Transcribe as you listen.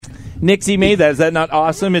Nixie made that. Is that not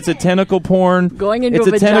awesome? It's a tentacle porn. Going into it's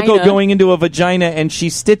a vagina. tentacle going into a vagina, and she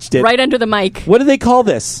stitched it. Right under the mic. What do they call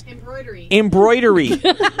this? Embroidery.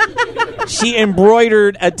 She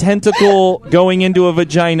embroidered a tentacle going into a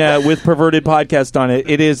vagina with Perverted Podcast on it.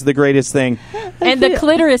 It is the greatest thing. And the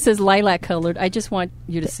clitoris is lilac colored. I just want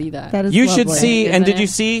you to see that. That is You lovely. should see, and did you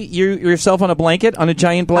see yourself on a blanket, on a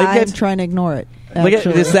giant I'm blanket? trying to ignore it. Look at,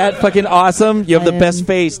 is that fucking awesome? You have the best am-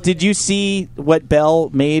 face. Did you see what Belle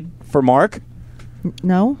made for Mark?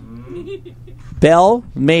 No? Belle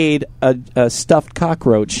made a stuffed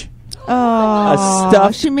cockroach. Oh,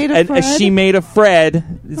 she made a Fred? She made a Fred,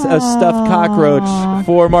 a stuffed cockroach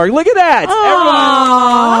for Mark. Look at that!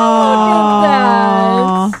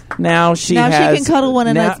 Aw. Now she Now has. she can cuddle one,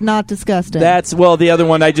 and now- that's not disgusting. Well, the other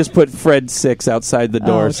one I just put Fred 6 outside the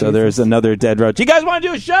door, so Jesus. there's another dead roach. You guys want to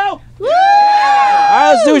do a show? Woo! All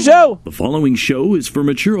right, let's do a show. The following show is for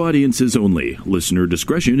mature audiences only. Listener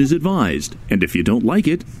discretion is advised. And if you don't like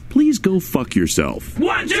it, please go fuck yourself.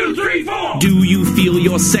 1, 2, 3, 4. Do you feel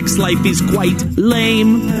your sex life is quite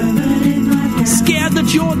lame? Scared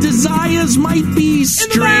that your desires might be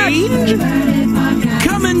strange?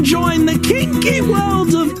 Come and join the kinky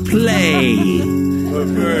world of play.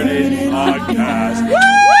 Perverted Podcast.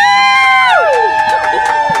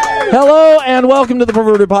 Hello, and welcome to the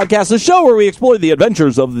Perverted Podcast, the show where we explore the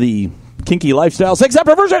adventures of the kinky lifestyle, sex, and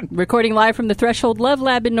perversion. Recording live from the Threshold Love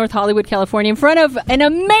Lab in North Hollywood, California, in front of an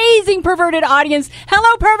amazing perverted audience.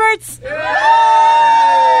 Hello, perverts!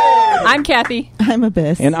 I'm Kathy. I'm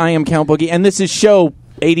Abyss. And I am Count Boogie, and this is show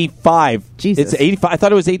 85. Jesus. It's 85. I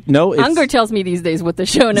thought it was 8. No, it's... Unger tells me these days what the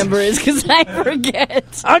show number is because I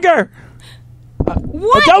forget. Unger!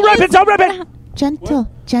 What? Don't rip it! Don't rip it! Gentle.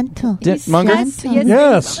 Munger?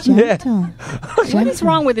 Yes. Gentle. What is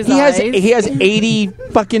wrong with his He eyes? has 80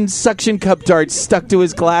 fucking suction cup darts stuck to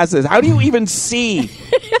his glasses. How do you even see?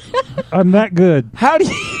 I'm that good. How do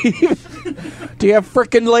you even... Do you have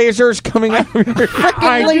frickin' lasers coming out of your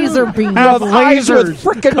Frickin' laser beam. You have eyes with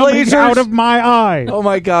frickin' coming lasers out of my eye. Oh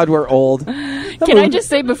my God, we're old. Can I just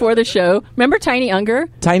say before the show, remember Tiny Unger?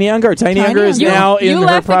 Tiny Unger is You- now you in her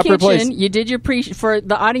left the proper kitchen, place. You did your for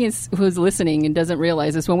the audience who's listening and doesn't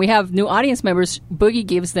realize this. When we have new audience members, Boogie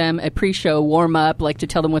gives them a pre-show warm up, like to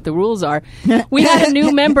tell them what the rules are. We had a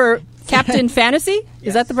new member, Captain Fantasy.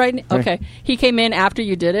 Is that the right name? Okay, he came in after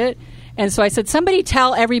you did it, and so I said, somebody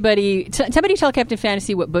tell Captain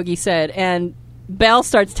Fantasy what Boogie said, and Belle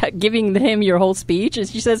starts giving him your whole speech, and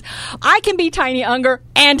she says, I can be Tiny Unger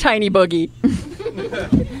and Tiny Boogie.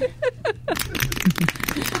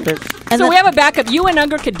 So we have a backup. You and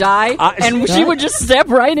Unger could die, and she would just step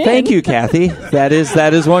right in. Thank you, Kathy. That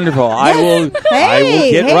is wonderful. I will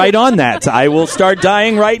get right on that. I will start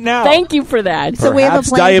dying right now. Thank you for that. So we have a Perhaps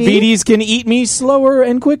plan B? diabetes can eat me slower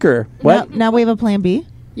and quicker. What? Now we have a plan B?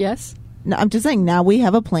 Yes. No, I'm just saying, now we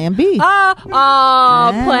have a plan B.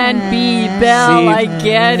 Plan B, Belle. See, I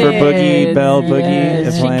get for it. Boogie, Belle, Boogie.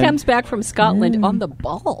 Yes. She plan. comes back from Scotland on the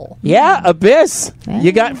ball. Yeah, Abyss.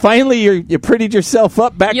 You got finally you prettied yourself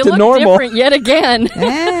up back You to look normal. different yet again. We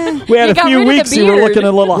had You a got few rid of the weeks you were beard. looking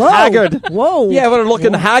a little Whoa. haggard. Whoa. Yeah, we're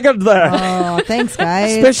looking haggard there. Oh, thanks,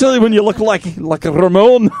 guys. Especially when you look like a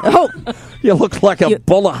Ramon. Oh, You look like a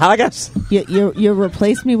bull of haggis. you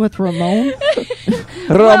replaced me with Ramon?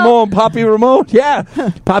 Ramon, Poppy Ramon. Yeah.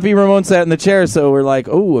 Poppy Ramon sat in the chair, so we're like,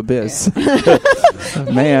 oh, Abyss.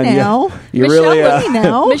 Man, Hey now. you Michelle really... Hey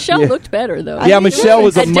now. Michelle looked better, though. Yeah, Michelle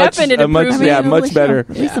was a definite much improvement. better.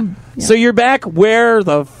 So you're back. Where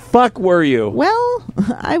the fuck were you? Well,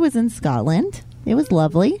 I was in Scotland. It was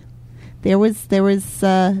lovely. There was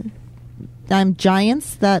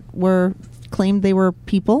giants that were claimed they were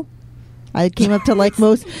people. I came up to like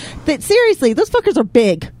most. Seriously, those fuckers are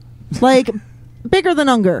big, like bigger than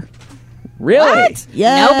Unger. Really?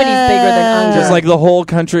 Yeah, Nobody's bigger than Unger. Just like the whole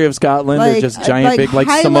country of Scotland, they're just giant, big, like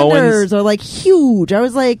Samoans. Highlanders are like huge. I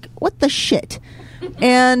was like, what the shit?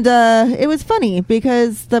 And it was funny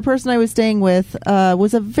because the person I was staying with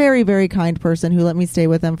was a very, very kind person who let me stay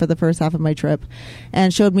with them for the first half of my trip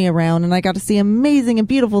and showed me around. And I got to see amazing and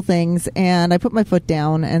beautiful things. And I put my foot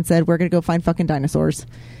down and said, we're going to go find fucking dinosaurs.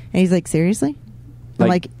 And he's like, seriously? I'm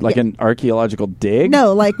Like yeah. an archaeological dig?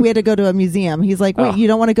 No, like we had to go to a museum. He's like, wait, you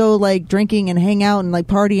don't want to go like drinking and hang out and like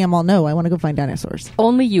party? I'm all, no, I want to go find dinosaurs.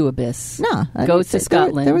 Only you, Abyss. Nah. Go to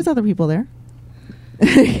Scotland. There was other people there.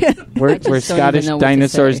 Were don't Scottish even know what to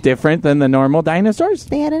dinosaurs say. different than the normal dinosaurs?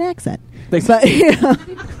 They had an accent. They- But, yeah.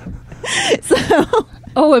 So...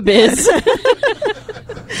 Oh, Abyss.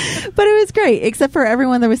 But it was great, except for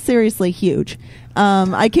everyone that was seriously huge.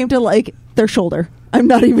 I came to like their shoulder. I'm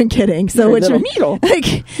not even kidding. So You're a little needle.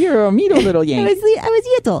 Like, You're a needle little yank. I was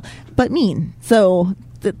little, but mean. So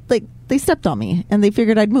they stepped on me and they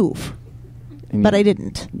figured I'd move, And but I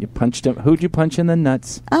didn't. You punched him. Who'd you punch in the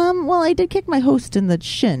nuts? Well, I did kick my host in the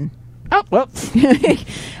shin. Oh, well.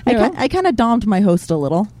 I kind of domed my host a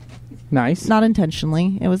little. Nice. Not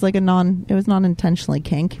intentionally. It was like it was non-intentionally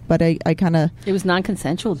kink, but I kind of... It was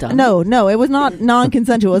non-consensual, dumb. No, it was not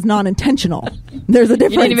non-consensual. It was non-intentional. There's a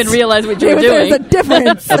difference. You didn't even realize what you were There's doing. a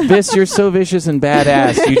difference. Abyss, you're so vicious and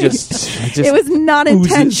badass. You just It was not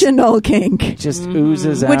intentional kink. Just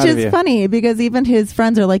oozes out Which of you. is funny because even his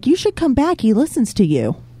friends are like, you should come back. He listens to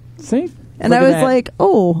you. See? And Look I at was that. like,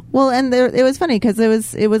 oh, well, and it was funny because it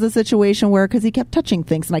was a situation where, because he kept touching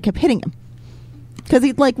things and I kept hitting him. Because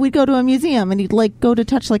we'd go to a museum and he'd go to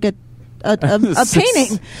touch like a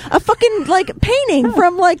painting, a fucking painting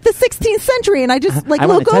from the 16th century, and I just I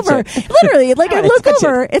wanna look touch over, it. literally, I wanna look touch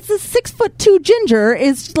over. It's a 6'2" ginger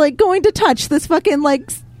is going to touch this fucking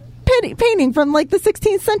painting from the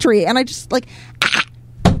 16th century, and I just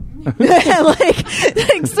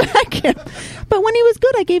smack him. But when he was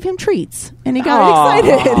good, I gave him treats, and he got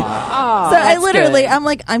excited. So I literally,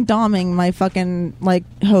 good. I'm doming my fucking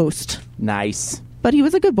host. Nice. But he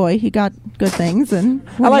was a good boy. He got good things, and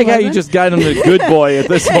I like how you just got him the good boy at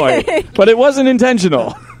this point. But it wasn't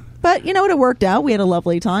intentional. But you know what? It worked out. We had a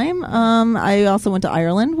lovely time. I also went to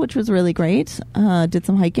Ireland, which was really great. Did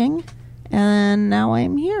some hiking, and now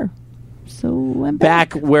I'm here. So I'm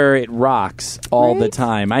Back where it rocks all the Right?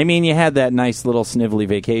 time. I mean, you had that nice little snivelly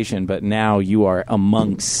vacation, but now you are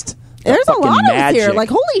amongst the There's a fucking lot magic. of us here.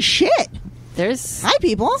 Holy shit! There's Hi,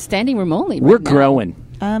 people. standing room only. We're right now. growing.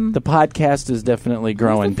 The podcast is definitely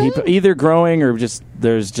growing. the thing. People either growing or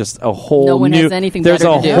there's just a whole No one new. has anything there's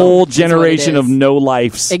better a to do. whole That's what it generation of is. no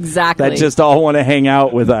lifes. Exactly. That just all want to hang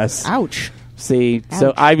out with us. Ouch. See,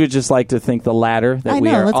 so I would just like to think the latter, that I we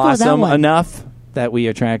know, are let's go with that awesome one. enough that we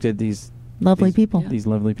attracted these Lovely people. These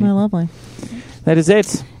lovely They're people. lovely. That is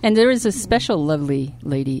it. And there is a special lovely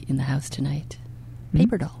lady in the house tonight.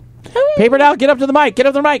 Paper doll. Paper doll, get up to the mic. Get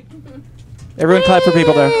up to the mic. Everyone clap for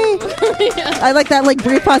people there. I like that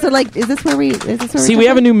brief pause. Is this where we? See, we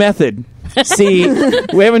have a new method. We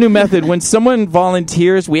have a new method. When someone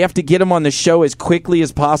volunteers, we have to get them on the show as quickly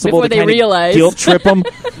as possible Before to they kind of realize. guilt trip them.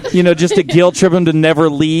 Just to guilt trip them to never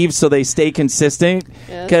leave, so they stay consistent.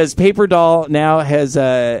 Because Paper Doll now has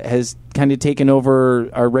kind of taken over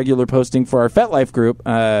our regular posting for our FetLife group,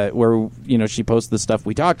 where she posts the stuff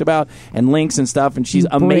we talked about and links and stuff, and she's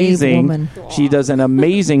Brave amazing. woman. She does an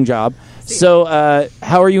amazing job. So,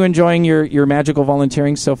 how are you enjoying your magical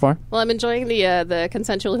volunteering so far? Well, I'm enjoying the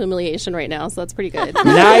consensual humiliation right now, so that's pretty good.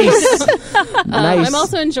 Nice. Nice. I'm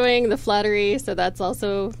also enjoying the flattery, so that's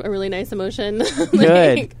also a really nice emotion.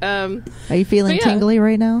 Good. Are you feeling But yeah. tingly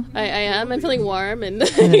right now? I am. I'm feeling warm, and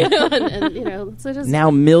so just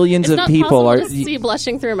Now millions it's of not people possible are to see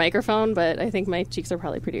blushing through a microphone, but I think my cheeks are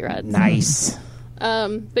probably pretty red. nice.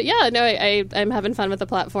 But yeah, no, I'm having fun with the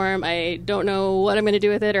platform. I don't know what I'm going to do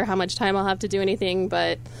with it or how much time I'll have to do anything,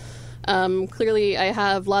 but clearly I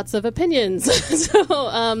have lots of opinions.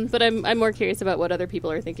 But I'm more curious about what other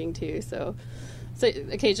people are thinking too. So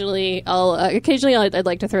occasionally I'd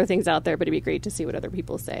like to throw things out there, but it'd be great to see what other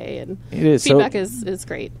people say, and It is. feedback is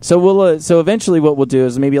great. So we'll so eventually what we'll do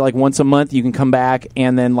is maybe once a month you can come back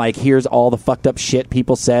and then here's all the fucked up shit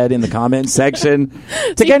people said in the comment section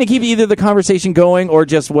to kind of keep either the conversation going or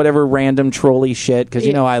just whatever random trolly shit, because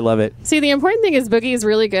I love it. See, the important thing is Boogie is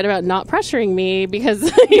really good about not pressuring me because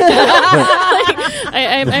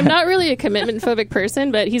I'm not really a commitment phobic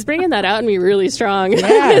person, but he's bringing that out in me really strong.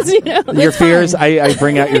 Yeah. Your fears, I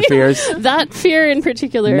bring out your fears. That fear in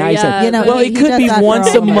particular. Nice. Yeah, Well, he it could does be that for once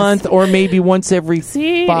all a of us. month or maybe once every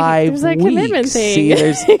See, 5 there's that weeks. commitment thing.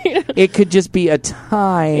 See, it could just be a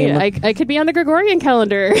time. Yeah, I could be on the Gregorian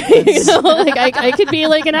calendar. I could be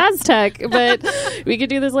like an Aztec, but we could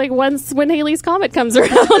do this once when Halley's Comet comes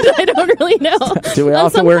around. I don't really know. Do we On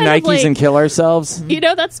also some wear kind of, Nikes and kill ourselves?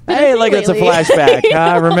 That's been Hey, a thing it's a lately.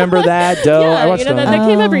 flashback. Remember that? Doe? I Yeah, watched that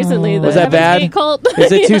came up recently. Was that bad? Heaven's Gate cult.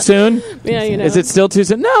 Is it too soon? Yeah, Is it still too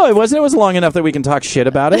soon? No, it wasn't. It was long enough that we can talk shit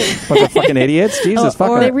about it. Bunch of fucking idiots. Jesus,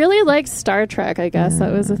 fuck They it. really like Star Trek. I guess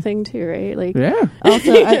that was a thing too, right? Yeah.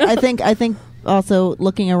 Also, I think also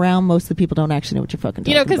looking around, most of the people don't actually know what you're fucking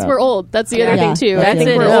talking Because about. we're old. That's the other Yeah. thing too. That's I think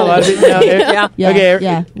it. we're Yeah, old. a lot of it- no, Yeah, okay,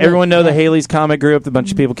 yeah. everyone know the Yeah. Haley's Comet group. A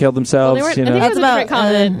bunch of people killed Well, themselves. they weren't, you I know. think it was a different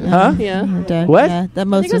comment. Huh? Yeah. What? Yeah, that I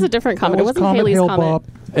most think it was a different comment. It wasn't Haley's Hail Comet. Bop.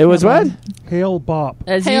 It was what? Hail Bop.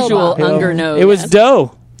 As Hail usual, Bob. Unger knows. It was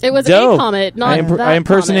Doe. It was Doe. a comet, not that I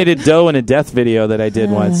impersonated Doe in a death video that I did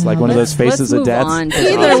once, like one of those Let's faces of move death. on to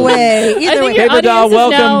Either awesome. way, I either think way. your Paper doll, audience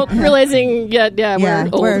is welcome. now realizing, Yeah, we're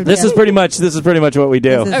old. we're- This is pretty much what we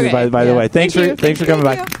do. This is- Okay. By the Yeah. way, thanks Thank for you. coming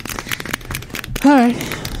by. All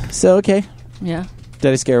right. So, okay. Yeah.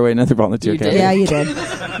 Did I scare away another volunteer? You did. Yeah, you did.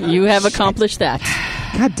 You have accomplished that.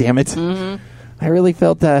 God damn it! I really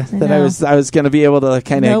felt that know. I was going to be able to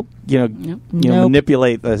kind of Nope.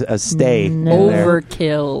 manipulate a stay. No. there.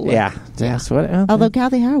 Overkill. Yeah, that's what. Although,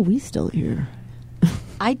 Kathy, how are we still here?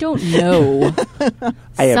 I don't know.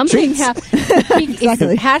 I have Something treats.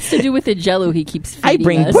 Exactly. it has to do with the Jello he keeps feeding I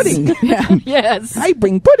bring us. pudding. Yes. I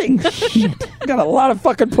bring pudding. Got a lot of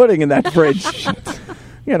fucking pudding in that fridge.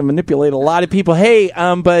 You got to manipulate a lot of people. Hey,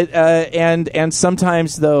 and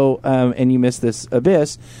sometimes though, and you missed this,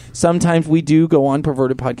 Abyss. Sometimes we do go on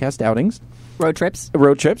perverted podcast outings, Road trips.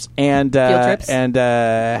 road trips, and Field trips. And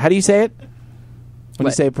how do you say it? When you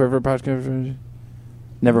What? say perverted podcast,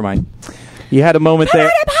 never mind. You had a moment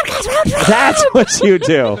there. That's what you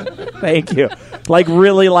do. Thank you. Like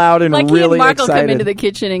really loud and Like he really and Mark will excited. come into the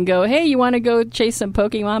kitchen and go, "Hey, you want to go chase some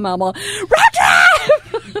Pokemon?" I'm all, "Road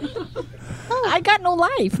trip!" I got no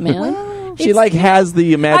life, man. She like has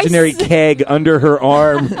the imaginary keg under her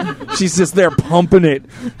arm. She's just there pumping it.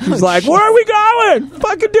 She's like, "Where are we going?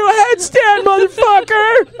 Fucking do a headstand,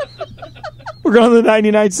 motherfucker!" We're going to the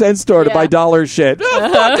 99-cent store to buy dollar shit.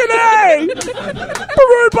 Oh, fucking A!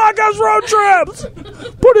 Perverted Podcast road trips.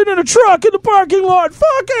 Put it in a truck in the parking lot.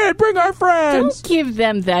 Fuck it. Bring our friends. Don't give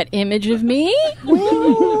them that image of me.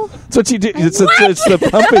 That's what you do. It's the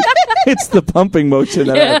pumping. It's the pumping motion.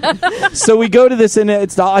 So we go to this, and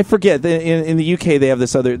it's I forget. In the UK, they have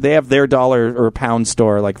this other. They have their dollar or pound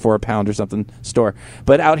store, like for a pound or something store.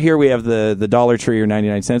 But out here, we have the Dollar Tree or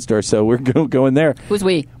 99-cent store. So we're going there. Who's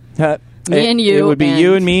we? Me and you It would be and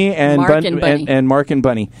you and me and Mark and Bunny. and Mark and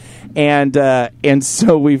Bunny, and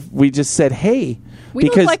so we just said, hey. We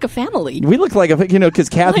because look like a family. We look like because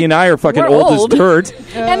Kathy and I are fucking we're old as dirt,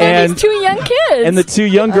 and then these two young kids, and the two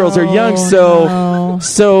young girls are young.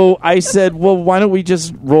 So I said, well, why don't we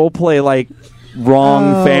just role play like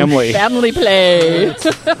wrong family play?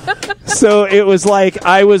 So it was like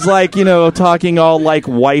I was like talking all like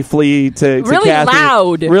wifely to really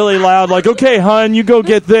Kathy, really loud, like, okay, hon, you go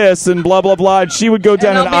get this and blah blah blah. And she would go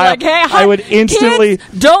down and and I'll be like, hey, hon, I would instantly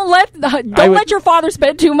kids, don't let your father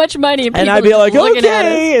spend too much money. And I'd be like,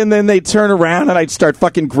 okay, and then they'd turn around and I'd start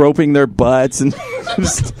fucking groping their butts and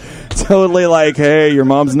just totally like, hey, your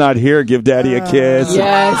mom's not here, give daddy a kiss.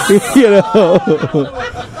 Yes.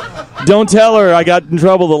 Don't tell her I got in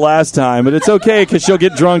trouble the last time, but it's okay because she'll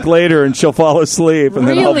get drunk later and she'll fall asleep, and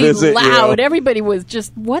then I'll visit loud. you. Everybody was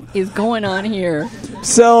just, what is going on here?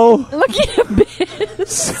 So, look at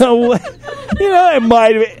this. So, it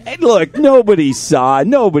might have. Look, nobody saw.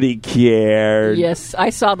 Nobody cared. Yes, I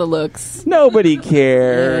saw the looks. Nobody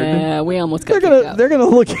cared. Yeah, we almost got They're gonna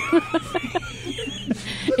look.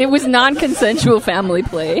 It was non-consensual family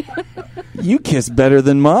play. You kiss better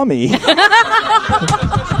than mommy.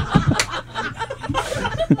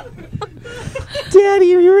 Daddy,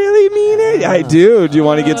 you really mean it? I do. Do you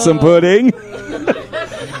want to get some pudding?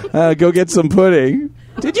 Go get some pudding.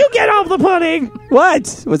 Did you get all the pudding?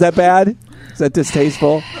 What? Was that bad? Is that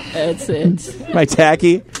distasteful? That's it. Am I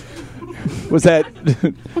tacky? Was that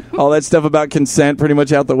all that stuff about consent pretty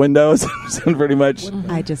much out the window? Pretty much.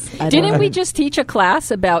 Didn't we just teach a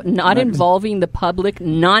class about not involving the public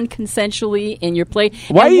non-consensually in your play?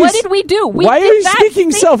 Why and what did we do? Why are you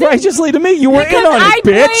speaking self-righteously to me? You were in on it,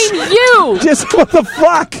 bitch. I blame you. Just what the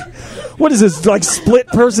fuck? What is this, like split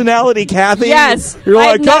personality, Kathy? Yes. You're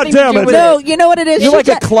like, God damn it. No, you know what it is? You're like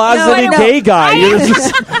a closeted gay guy.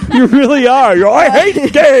 You really are. I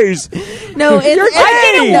hate gays. No, I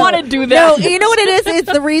didn't want to do that. No, you know what it is?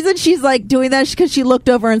 It's the reason she's like doing that because she looked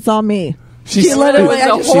over and saw me. She literally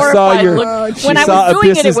she saw your. When I was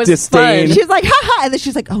doing it was disdain. fun. She's like, ha ha, and then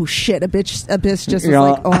she's like, oh shit, Abyss just was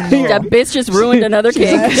like, oh no. That bitch just ruined another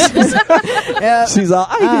cake. She's all,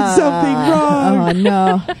 I did something wrong. Oh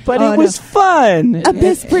no, but it was fun.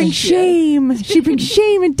 Abyss brings shame. She brings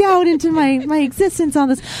shame and doubt into my existence on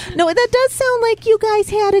this. No, that does sound like you guys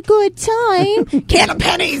had a good time. Can of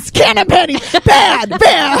pennies, bad.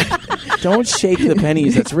 Don't shake the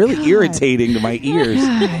pennies. That's really irritating to my ears.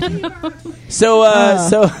 So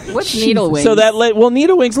what's Needle Wings? So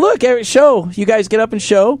Needle Wings. Look, show you guys get up and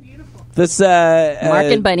show this. Mark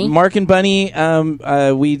and Bunny. Mark and Bunny.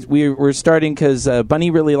 We're starting because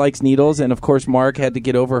Bunny really likes needles, and of course Mark had to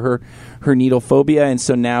get over her needle phobia, and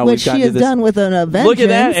so now which we've gotten she has to this. Done with an event. Look at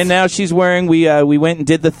that, and now she's wearing. We went and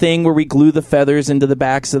did the thing where we glue the feathers into the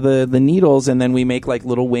backs of the needles, and then we make like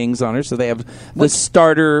little wings on her. So they have the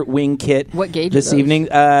starter wing kit. What gauge this are those? evening?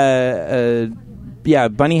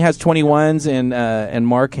 Bunny has 21s and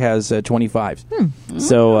Mark has 25s.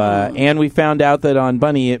 So and we found out that on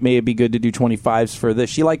Bunny it may be good to do 25s for this.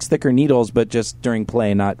 She likes thicker needles, but just during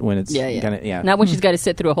play, not when it's Not when she's got to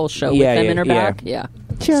sit through a whole show with them in her back. Yeah.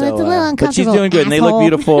 Sure, it's a little uncomfortable. But she's doing good, and they look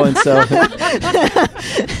beautiful, and so so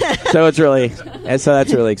that's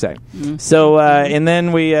really exciting. So and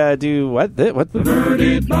then we do what the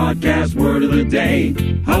Perverted Podcast Word of the Day.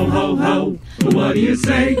 Ho, ho, ho. What do you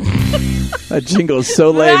say? That jingle is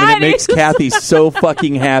so lame, and it makes Kathy so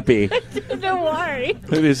fucking happy. Don't worry.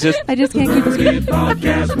 It is just, I just can't keep it straight.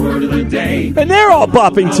 Podcast Word of the Day. and they're all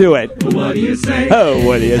bopping to it. What do you say? Oh,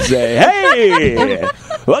 what do you say? Hey,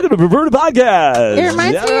 welcome to Perverted Podcast. It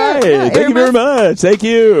reminds me of- Thank you very much. Thank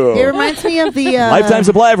you. It reminds me of the Lifetime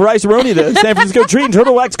supply of Rice-A-Roni, the San Francisco Treat and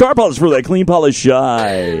Turtle Wax car polish for that clean polish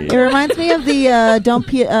shine. It reminds me of the "Don't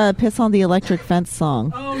Piss on the Electric Fence"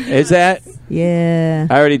 song. Is that? Yeah.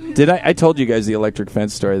 I already did. I told you guys the electric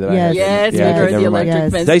fence story that I had. Yes, Yeah, we okay, heard never the mind. electric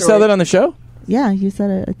Yes. fence Did I sell story. that on the show? Yeah, you said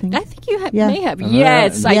it. I think. I think you Yeah. may have.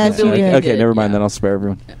 Yes, I Yes, do you believe did. you Okay, did. never mind. Yeah. Then I'll spare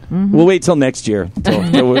everyone. We'll wait till next year.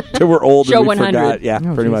 Till we're old Show and we 100. forgot. Yeah,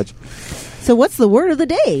 Oh, pretty geez. much. So, what's the word of the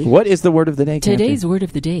day? What is the word of the day, Kathy? Today's word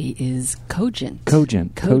of the day is cogent.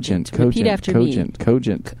 Cogent. Repeat after me.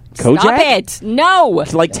 Cogent. Stop Kojak? it! No.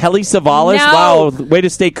 Like Telly Savalas? No. Wow, way to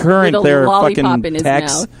stay current With a there, lollipop fucking in his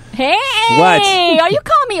Tex. mouth. Hey! What? Are you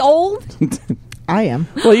calling me old? I am.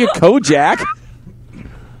 Well, you're Kojak.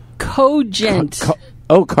 Cogent.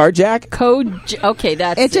 Carjack? Okay,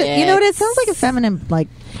 that's It just, it. you know what? It sounds like a feminine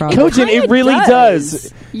product. Cogent, it kinda really does.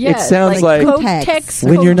 does. Yeah, it sounds like Kotex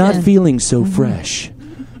when you're not cogent. feeling so fresh.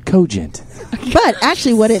 Cogent. But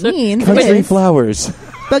actually, what it means Country is flowers.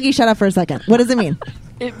 Buggy. Shut up for a second. What does it mean?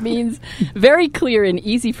 It means very clear and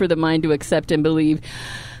easy for the mind to accept and believe.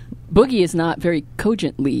 Boogie is not very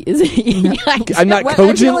cogently, is he? I'm not What?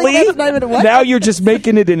 I feel like cogently? that's not even what? Now you're just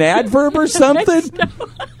making it an adverb or something?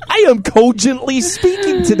 I am cogently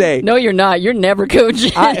speaking today. No, you're not. You're never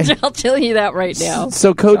cogent. I- I'll tell you that right now.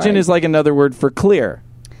 So cogent Sorry. is like another word for clear,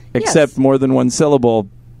 except Yes. more than one syllable,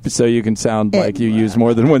 so you can sound like you use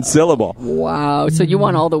more than one syllable. Wow. So you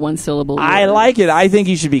want all the one syllable I words. like it. I think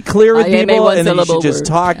you should be clear with I am a people, and then you should one-syllable just word.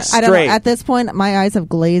 talk Yeah. straight. I don't know. At this point, my eyes have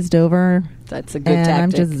glazed over, That's a good and tactic.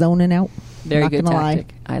 I'm just zoning out. Very Not good gonna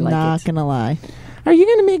tactic. Lie. I like Not it. gonna lie. Are you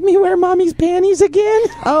going to make me wear mommy's panties again?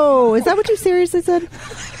 Oh, is that what you seriously said?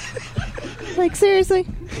 Like seriously?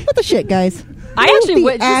 What the shit, guys? I What actually the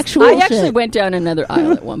went. actual I actually shit? went down another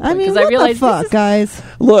aisle at one I point mean, because what I realized the fuck, this is guys?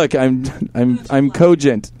 Look, I'm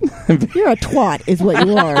cogent. You're a twat, is what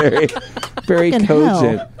you are. very, very Fucking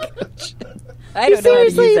cogent. I don't know how to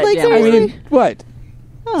use seriously, that like, damn I word. mean, what?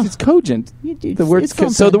 Oh. It's cogent. The word's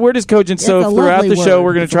it's so the word is cogent. It's So a throughout lovely the show, word.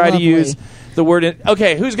 we're going It's to try to lovely. use the word.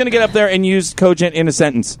 Okay, who's going to get up there and use cogent in a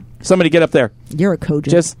sentence? Somebody get up there. You're a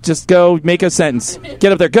cogent. Just go make a sentence.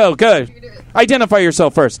 Get up there. Go. Identify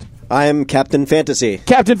yourself first. I'm Captain Fantasy.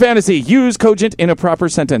 Captain Fantasy, use cogent in a proper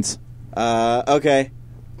sentence. Okay.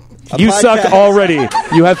 A You podcast- suck already.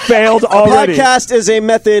 You have failed already. Podcast is a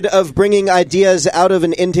method of bringing ideas out of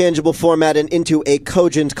an intangible format and into a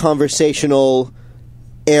cogent conversational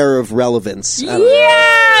air of relevance.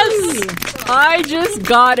 Yes! I just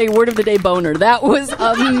got a word of the day boner. That was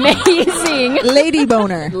amazing. Lady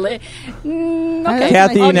boner. Okay.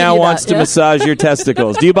 Kathy I'll give now you wants that, to yeah. massage your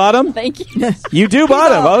testicles. Do you bottom? Thank you. You do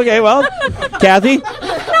bottom. Okay, well, Kathy.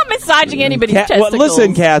 I'm not massaging anybody's testicles.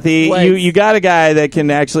 Listen, Kathy, What? you got a guy that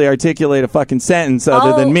can actually articulate a fucking sentence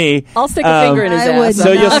other than me. I'll stick a finger in his I ass. would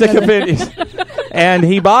So not you'll stick a gonna- bit, and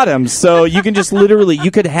he bottoms. So you can just literally,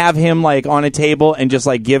 you could have him like on a table and just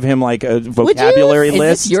like give him like a vocabulary Is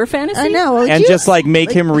list, this your fantasy? I know. would and you- just like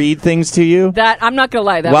make him read things to you. That I'm not gonna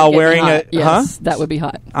lie. That While would get me wearing hot. a- yes, huh? that would be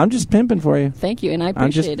hot. I'm just pimping for you. Thank you, and I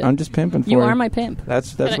appreciate it. I'm just pimping for you. You are my pimp.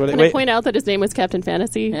 That's Can what. I point out that his name was Captain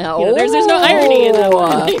Fantasy? Yeah, You know, there's no irony in that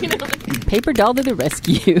one. You know? Paper doll to the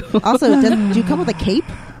rescue. Also, do you come with a cape?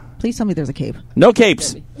 Please tell me there's a cape. No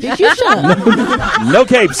capes. Did you shut up? No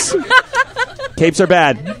capes. Capes are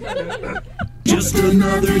bad. Just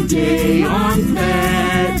another day on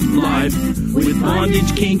Fat Life with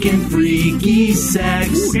bondage, kink, and freaky sex.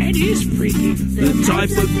 Ooh, that is freaky. The type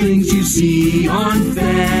of things you see on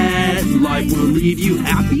Fat Life will leave you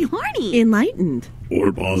happy, horny, Enlightened.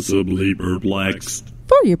 Or possibly perplexed.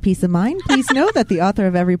 For your peace of mind, please know that the author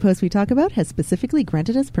of every post we talk about has specifically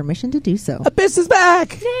granted us permission to do so. Abyss is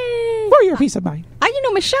back for your peace of mind. You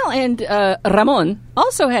know, Michelle and Ramon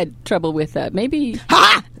also had trouble with that. Maybe.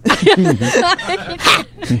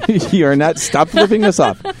 You are not. Stop flipping us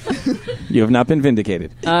off. You have not been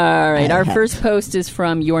vindicated. All right. Our first post is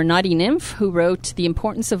from Your Naughty Nymph, who wrote The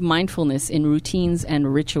Importance of Mindfulness in Routines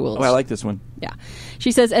and Rituals. Oh, I like this one. Yeah.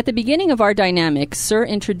 She says, at the beginning of our dynamic, Sir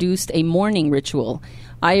introduced a morning ritual.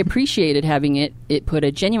 I appreciated having it. It put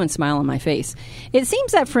a genuine smile on my face. It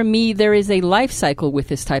seems that for me, there is a life cycle with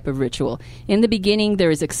this type of ritual. In the beginning,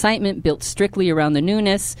 there is excitement built strictly around the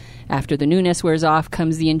newness. After the newness wears off,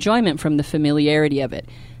 comes the enjoyment from the familiarity of it.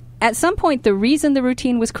 At some point, the reason the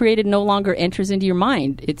routine was created no longer enters into your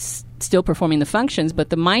mind. It's still performing the functions,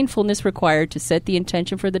 but the mindfulness required to set the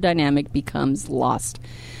intention for the dynamic becomes lost.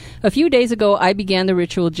 A few days ago, I began the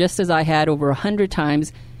ritual just as I had over 100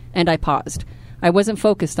 times, and I paused. I wasn't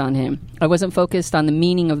focused on him. I wasn't focused on the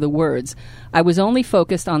meaning of the words. I was only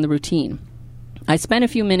focused on the routine. I spent a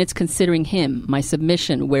few minutes considering him, my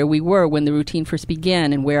submission, where we were when the routine first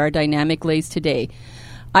began, and where our dynamic lays today.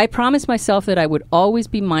 I promised myself that I would always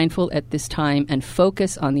be mindful at this time and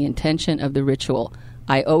focus on the intention of the ritual.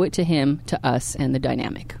 I owe it to him, to us, and the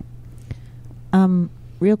dynamic.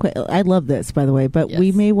 Real quick, I love this, by the way, but Yes.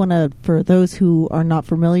 we may want to, for those who are not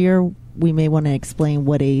familiar, we may want to explain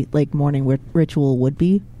what a morning ritual would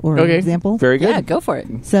be, or an example. Very good. Yeah, go for it.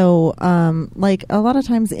 So, a lot of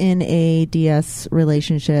times in a DS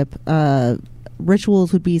relationship,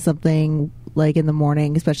 rituals would be something like in the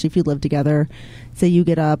morning, especially if you live together. Say you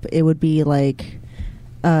get up, it would be like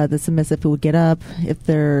the submissive would get up. If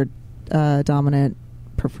their dominant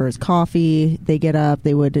prefers coffee, they get up.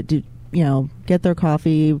 They would do, get their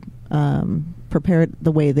coffee, prepare it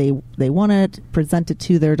the way they want it, present it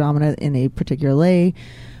to their dominant in a particular way,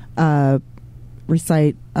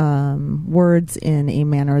 recite words in a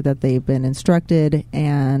manner that they've been instructed,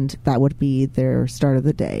 and that would be their start of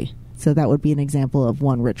the day. So that would be an example of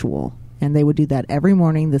one ritual. And they would do that every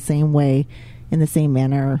morning the same way, in the same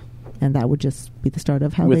manner, and that would just be the start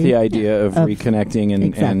of how With they... the idea of reconnecting and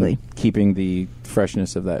exactly. keeping the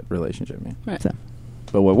freshness of that relationship. Yeah. Right. So.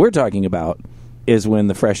 But what we're talking about is when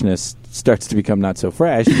the freshness starts to become not so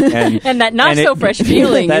fresh. And, And that not so fresh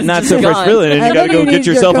feeling That is not just so fresh gone. feeling, and you And got to then go you get need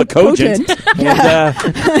yourself your a Cogent.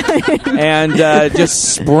 and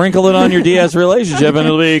just sprinkle it on your DS relationship, and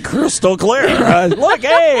it'll be crystal clear. Look,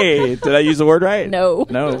 hey! Did I use the word right? No.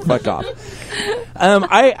 No, fuck off.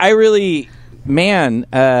 I really... Man,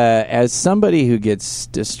 as somebody who gets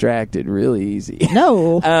distracted really easy...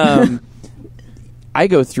 No. I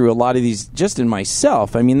go through a lot of these just in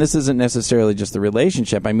myself. I mean, this isn't necessarily just the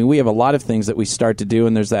relationship. I mean, we have a lot of things that we start to do,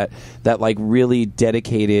 and there's that like really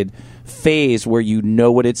dedicated phase where you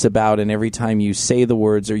know what it's about, and every time you say the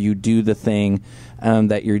words or you do the thing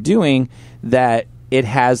that you're doing, that it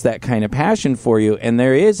has that kind of passion for you. And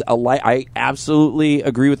there is I absolutely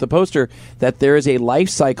agree with the poster that there is a life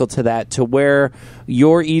cycle to that, to where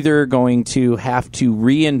you're either going to have to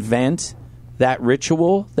reinvent that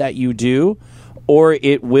ritual that you do, or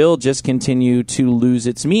it will just continue to lose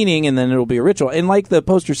its meaning, and then it'll be a ritual. And like the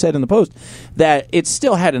poster said in the post, that it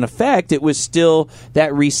still had an effect. It was still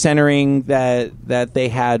that recentering that they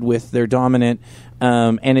had with their dominant,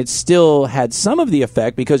 and it still had some of the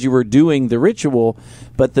effect because you were doing the ritual,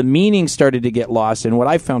 but the meaning started to get lost. And what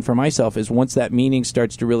I found for myself is once that meaning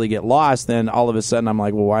starts to really get lost, then all of a sudden I'm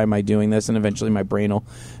like, well, why am I doing this? And eventually my brain will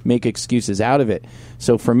make excuses out of it.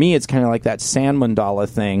 So for me, it's kind of like that sand mandala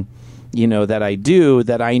thing, that I do,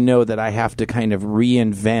 that I know that I have to kind of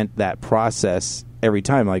reinvent that process every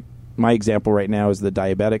time. Like my example right now is the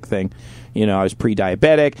diabetic thing. I was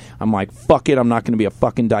pre-diabetic. I'm like, fuck it, I'm not going to be a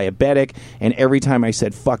fucking diabetic. And every time I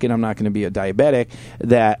said, fuck it, I'm not going to be a diabetic,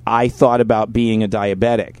 that I thought about being a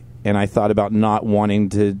diabetic. And I thought about not wanting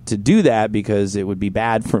to do that because it would be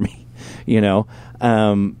bad for me,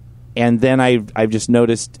 And then I've just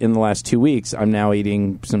noticed in the last 2 weeks, I'm now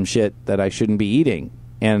eating some shit that I shouldn't be eating.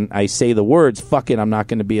 And I say the words, fuck it, I'm not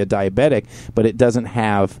going to be a diabetic, but it doesn't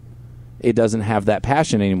have that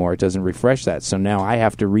passion anymore. It doesn't refresh that. So now I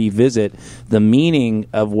have to revisit the meaning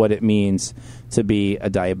of what it means to be a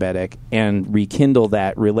diabetic and rekindle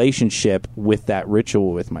that relationship with that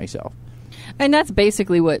ritual with myself. And that's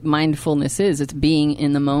basically what mindfulness is. It's being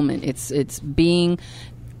in the moment. It's being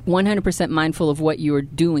 100% mindful of what you're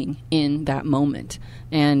doing in that moment.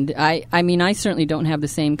 And I mean, I certainly don't have the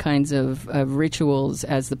same kinds of rituals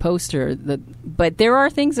as the poster, but there are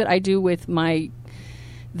things that I do with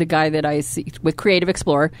the guy that I see with Creative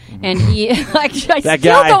Explorer, and he I still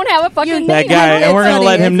don't have a fucking name. That guy, and we're going to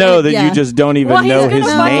let him know that you just don't even know his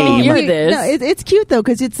name. Hear this. No, it's cute though,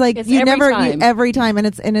 because it's like It's you every never time. every time, and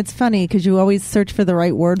it's funny because you always search for the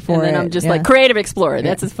right word for And it. then I'm just like, Creative Explorer.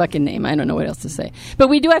 That's his fucking name. I don't know what else to say. But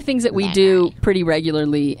we do have things that we do pretty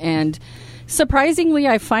regularly. And surprisingly,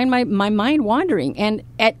 I find my mind wandering, and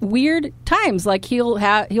at weird times, like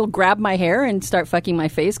he'll grab my hair and start fucking my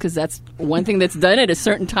face, because that's one thing that's done at a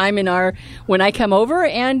certain time when I come over,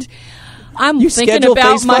 and I'm thinking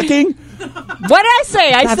about face fucking? What did I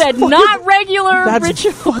say? I said not regular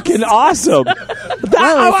rituals. Fucking awesome.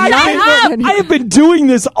 I I have been doing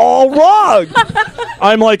this all wrong.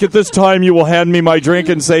 I'm like, at this time you will hand me my drink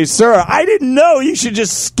and say, sir, I didn't know you should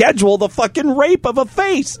just schedule the fucking rape of a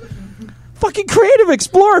face. Fucking Creative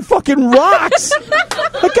Explorer fucking rocks.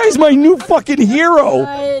 That guy's my new fucking hero.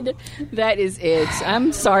 God, that is it.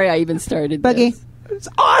 I'm sorry I even started Buggy. this. It's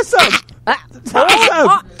awesome. It's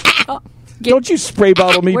awesome. Don't you spray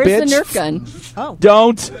bottle me, Where's bitch. the Nerf gun? Oh.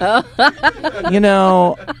 Don't.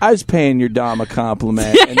 I was paying your dom a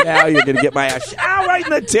compliment, and now you're going to get my ass right in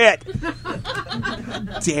the tit.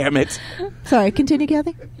 Damn it. Sorry, continue,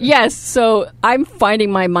 Kathy. Yes, so I'm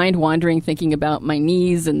finding my mind wandering, thinking about my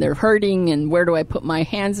knees, and they're hurting, and where do I put my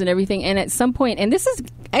hands and everything. And at some point, and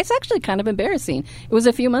it's actually kind of embarrassing. It was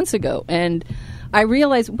a few months ago, and I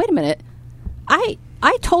realized, wait a minute, I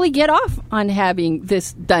totally get off on having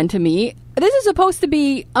this done to me. This is supposed to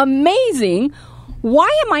be amazing. Why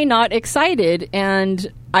am I not excited? And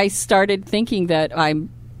I started thinking that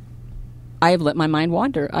I've let my mind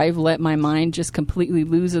wander. I've let my mind just completely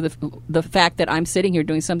lose the fact that I'm sitting here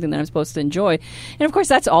doing something that I'm supposed to enjoy. And of course,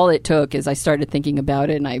 that's all it took, is I started thinking about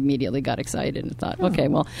it, and I immediately got excited and thought, okay,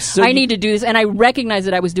 well, I need to do this. And I recognized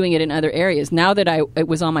that I was doing it in other areas. Now that it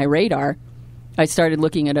was on my radar, I started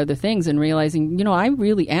looking at other things and realizing, I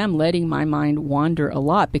really am letting my mind wander a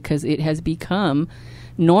lot, because it has become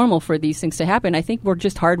normal for these things to happen. I think we're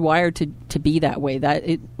just hardwired to be that way.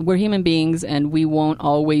 We're human beings, and we won't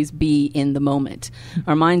always be in the moment.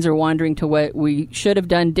 Our minds are wandering to what we should have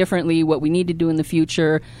done differently, what we need to do in the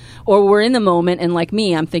future, or we're in the moment, and like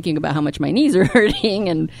me, I'm thinking about how much my knees are hurting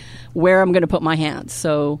and where I'm going to put my hands.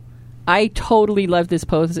 So I totally love this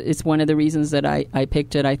post. It's one of the reasons that I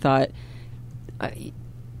picked it. I thought,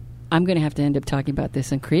 I'm going to have to end up talking about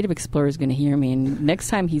this, and Creative Explorer is going to hear me, and next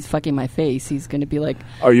time he's fucking my face, he's going to be like,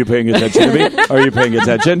 are you paying attention to me? Are you paying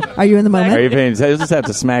attention? Are you in the moment? Are you paying attention? I just have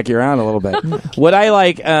to smack you around a little bit. What I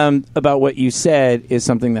like about what you said is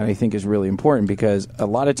something that I think is really important, because a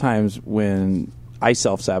lot of times when I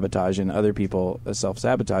self-sabotage and other people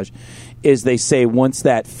self-sabotage, is they say once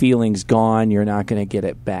that feeling's gone, you're not going to get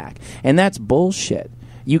it back. And that's bullshit.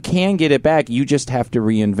 You can get it back. You just have to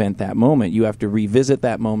reinvent that moment. You have to revisit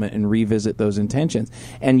that moment and revisit those intentions.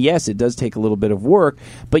 And yes, it does take a little bit of work,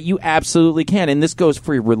 but you absolutely can. And this goes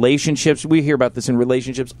for relationships. We hear about this in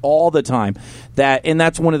relationships all the time. And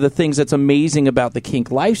that's one of the things that's amazing about the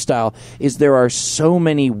kink lifestyle, is there are so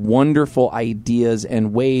many wonderful ideas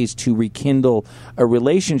and ways to rekindle a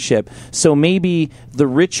relationship. So maybe the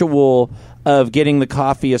ritual of getting the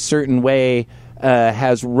coffee a certain way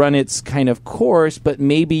has run its kind of course, but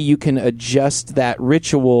maybe you can adjust that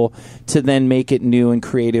ritual to then make it new and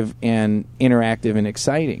creative and interactive and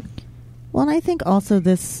exciting. Well, and I think also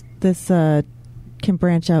this can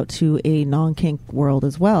branch out to a non-kink world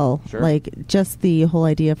as well. Sure. Like, just the whole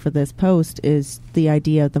idea for this post is the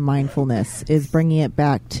idea of the mindfulness, is bringing it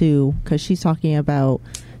back to, because she's talking about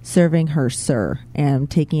serving her sir and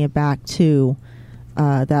taking it back to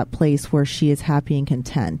that place where she is happy and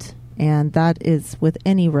content. And that is with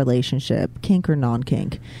any relationship, kink or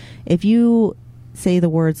non-kink. If you say the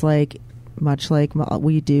words much like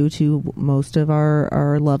we do to most of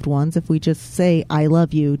our loved ones, if we just say, I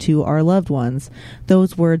love you to our loved ones,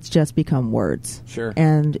 those words just become words. Sure.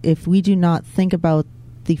 And if we do not think about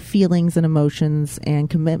the feelings and emotions and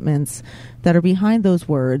commitments that are behind those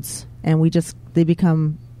words, and they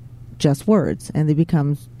become just words, and they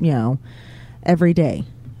become, every day.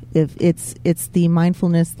 If it's the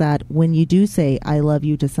mindfulness that when you do say I love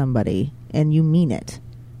you to somebody and you mean it,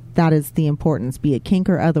 that is the importance, be it kink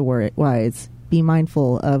or otherwise. Be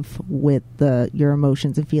mindful of your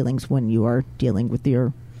emotions and feelings when you are dealing with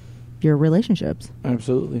your relationships.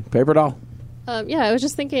 Absolutely. Paper doll. Yeah, I was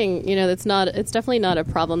just thinking, it's definitely not a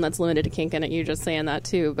problem that's limited to kink, and you just saying that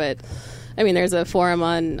too, but I mean, there's a forum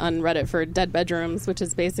on Reddit for dead bedrooms, which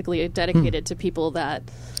is basically dedicated to people that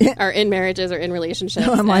are in marriages or in relationships.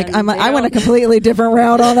 I went a completely different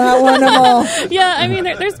route on that one of all. Yeah, I mean,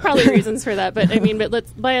 there's probably reasons for that, but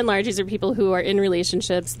by and large, these are people who are in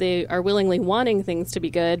relationships. They are willingly wanting things to be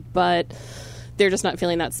good, but they're just not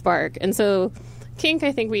feeling that spark. And so kink,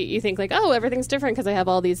 I think you think like, oh, everything's different because I have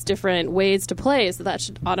all these different ways to play, so that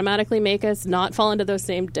should automatically make us not fall into those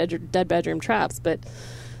same dead bedroom traps. But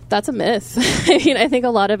that's a myth. I mean, I think a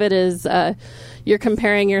lot of it is you're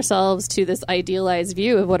comparing yourselves to this idealized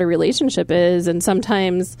view of what a relationship is, and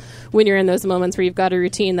sometimes when you're in those moments where you've got a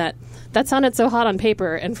routine that sounded so hot on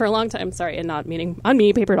paper, and for a long time, sorry, and not meaning on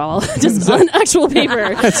me, paper doll, just on actual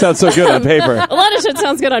paper. That sounds so good on paper. A lot of shit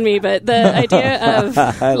sounds good on me, but the idea of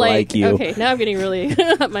I like you. Okay, now I'm getting really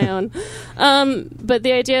up my own. But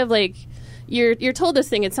the idea of like you're told this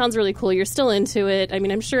thing, it sounds really cool, you're still into it. I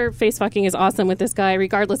mean, I'm sure face fucking is awesome with this guy,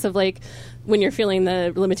 regardless of like when you're feeling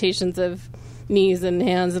the limitations of knees and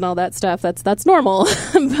hands and all that stuff. That's normal.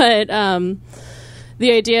 But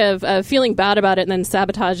the idea of feeling bad about it and then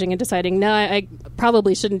sabotaging and deciding, no, I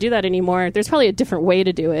probably shouldn't do that anymore. There's probably a different way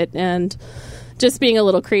to do it. And just being a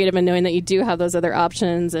little creative and knowing that you do have those other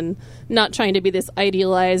options and not trying to be this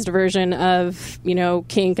idealized version of, you know,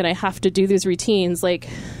 kink and I have to do these routines. Like,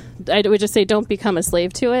 I would just say don't become a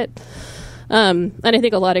slave to it. And I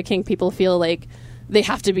think a lot of kink people feel like they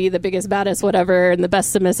have to be the biggest, baddest, whatever, and the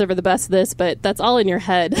best submissive or the best this, but that's all in your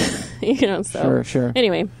head, you know. So Sure.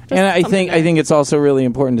 Anyway, and I think it's also really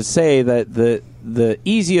important to say that the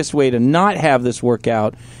easiest way to not have this work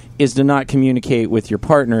out is to not communicate with your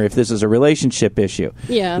partner if this is a relationship issue.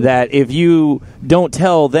 Yeah. That if you don't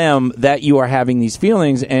tell them that you are having these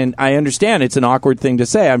feelings, and I understand it's an awkward thing to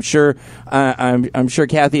say. I'm sure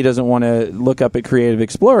Kathy doesn't want to look up at Creative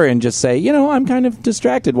Explorer and just say, you know, I'm kind of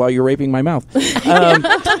distracted while you're raping my mouth.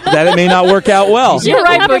 That it may not work out well. You're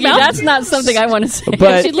right, Boogie. That's not something I want to say.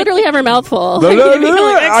 But she'd literally have her mouth full.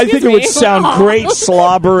 I think it would sound great,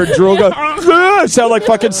 slobber and drool. Sound like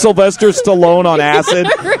fucking Sylvester Stallone on acid.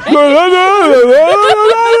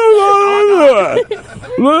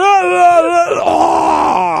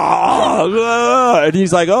 And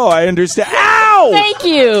he's like, oh, I understand. Ow! Thank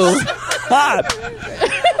you.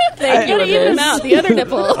 Thank you. Even out the other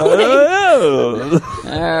nipple. All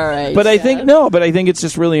right. But I think it's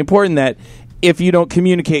just really important that if you don't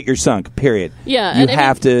communicate, you're sunk. Period. Yeah, you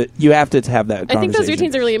have to have that conversation. I think those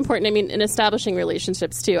routines are really important. I mean, in establishing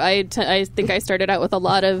relationships too. I think I started out with a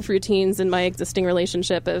lot of routines in my existing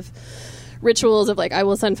relationship of rituals of like I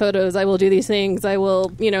will send photos, I will do these things, I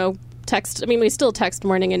will, you know, text. I mean, we still text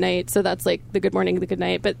morning and night, so that's like the good morning, the good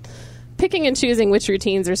night. But picking and choosing which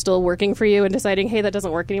routines are still working for you and deciding, hey, that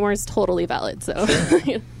doesn't work anymore is totally valid. So.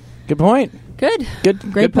 Good point.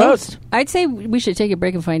 Great post. I'd say we should take a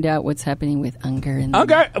break and find out what's happening with Unger.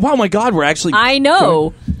 Unger. Oh my God, we're actually. I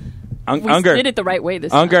know. Unger did it the right way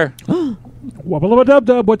this time. Unger. Wubba dub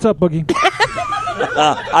dub. What's up, Boogie?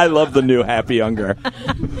 I love the new Happy Unger.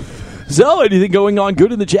 So, anything going on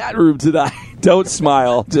good in the chat room tonight? Don't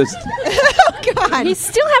smile. Just. Oh God. He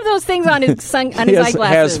still have those things on his eyeglasses. He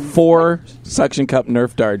has 4 suction cup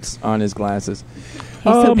Nerf darts on his glasses.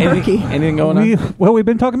 He's so perky. Anything going on? We've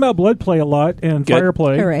been talking about blood play a lot and Good. fire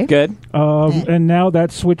play. Hooray. Good. And now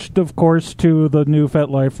that's switched, of course, to the new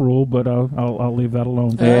FetLife rule, but I'll leave that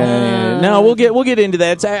alone. No, we'll get into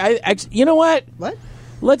that. You know what? What?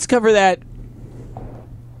 Let's cover that.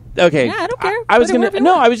 Okay. Yeah, I don't care. I was Put it wherever you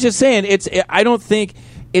want. I was just saying. I don't think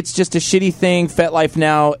it's just a shitty thing. FetLife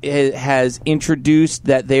now has introduced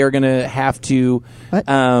that they are going to have to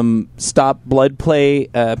stop blood play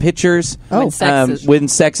pictures when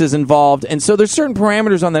sex is involved, and so there's certain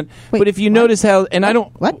parameters on that. Wait, but if you notice how, and I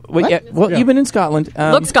don't, What? Yeah, well, you've been in Scotland.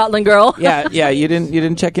 Look, Scotland girl. yeah, you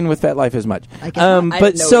didn't check in with FetLife as much. I guess not. I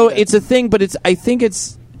But didn't know so either. it's a thing. But I think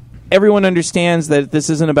it's. Everyone understands that this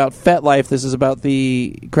isn't about FetLife. This is about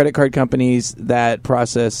the credit card companies that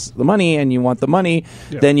process the money, and you want the money,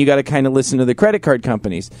 then you got to kind of listen to the credit card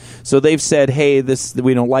companies. So they've said, hey,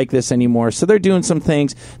 we don't like this anymore. So they're doing some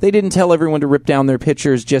things. They didn't tell everyone to rip down their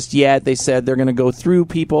pictures just yet. They said they're going to go through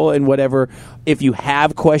people and whatever. If you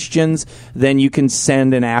have questions, then you can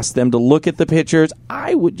send and ask them to look at the pictures.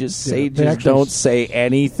 I would just say don't say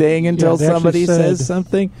anything until somebody says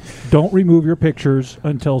something. Don't remove your pictures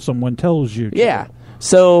until someone tells you to. Yeah.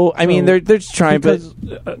 So, I mean, they're trying, but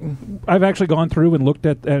I've actually gone through and looked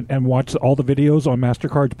at and watched all the videos on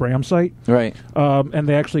MasterCard's Bram site. right. And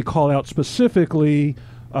they actually call out specifically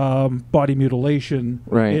body mutilation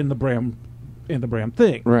in the Bram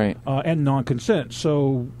thing. Right. And non-consent.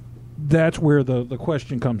 So that's where the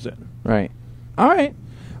question comes in. Right. All right.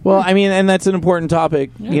 Well, I mean, and that's an important topic,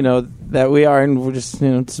 you know, that we are, and we're just, you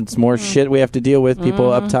know, it's more shit we have to deal with. People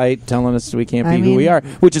uptight telling us we can't be who we are,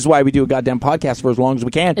 which is why we do a goddamn podcast for as long as we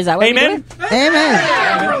can. Is that what Amen?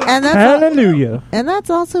 Amen. And that's Hallelujah. and that's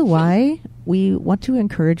also why we want to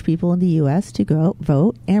encourage people in the U.S. to go out,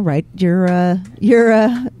 vote, and write your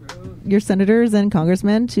senators and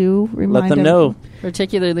congressmen to remind Let them know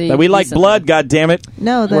particularly that we like blood, goddammit.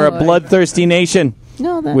 No, we're a bloodthirsty nation.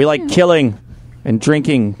 No, that We like killing. and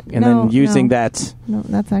drinking, and then using that. No,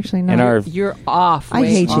 that's actually not. In our, you're off. I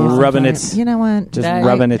hate you. Rubbing it. You know what? Just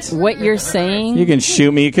rubbing it. What you're saying? You can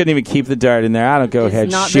shoot me. You couldn't even keep the dart in there. I don't go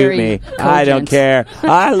ahead. Shoot me. Cogent. I don't care.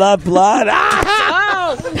 I love blood.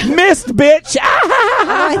 Missed, bitch.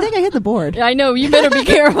 I think I hit the board. I know. You better be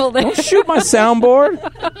careful there. Don't shoot my soundboard.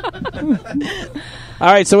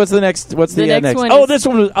 All right, so what's the next? What's the next? one This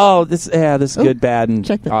one was. This is good, bad, and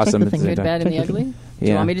awesome. Check the thing. Good, bad, and the ugly. Do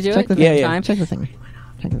you want me to do check it? The thing. Time? Check the thing.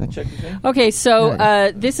 Okay,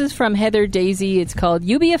 so this is from Heather Daisy. It's called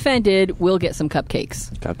 "You Be Offended, We'll Get Some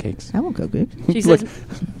Cupcakes." Cupcakes. I won't go good. She says,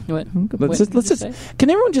 "What? Let's just. Can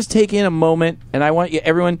everyone just take in a moment? And I want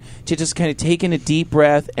everyone to just kind of take in a deep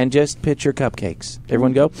breath and just picture cupcakes.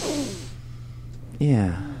 Everyone go.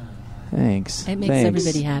 Yeah. Thanks. It makes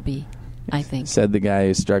everybody happy. I think," said the guy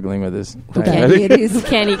who's struggling with his diabetes. Who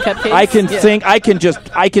can't eat cupcakes. I can think.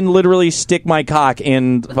 I can literally stick my cock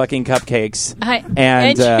in fucking cupcakes,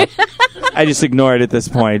 and I just ignore it at this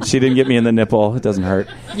point. She didn't get me in the nipple. It doesn't hurt.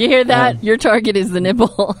 You hear that? Your target is the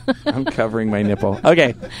nipple. I'm covering my nipple.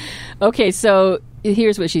 Okay. Okay, so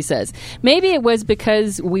here's what she says. Maybe it was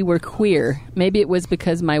because we were queer. Maybe it was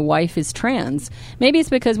because my wife is trans. Maybe it's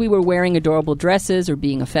because we were wearing adorable dresses or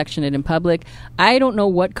being affectionate in public. I don't know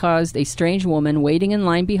what caused a strange woman waiting in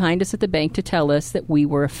line behind us at the bank to tell us that we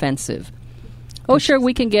were offensive. Oh, sure,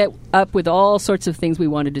 we can get up with all sorts of things we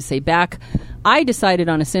wanted to say back. I decided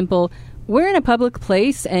on a simple, we're in a public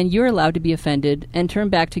place and you're allowed to be offended, and turn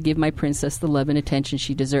back to give my princess the love and attention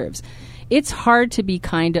she deserves. It's hard to be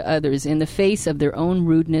kind to others in the face of their own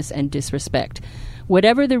rudeness and disrespect.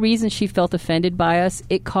 Whatever the reason she felt offended by us,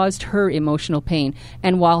 it caused her emotional pain.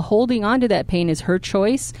 And while holding on to that pain is her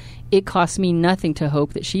choice, it costs me nothing to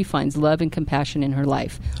hope that she finds love and compassion in her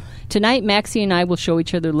life. Tonight, Maxie and I will show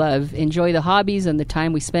each other love, enjoy the hobbies and the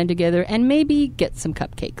time we spend together, and maybe get some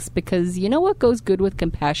cupcakes. Because you know what goes good with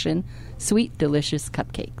compassion? Sweet, delicious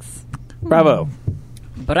cupcakes. Bravo.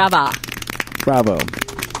 Brava. Bravo.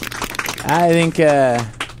 I think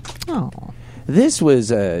this was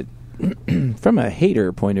from a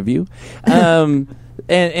hater point of view. And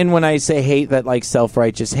when I say hate, that like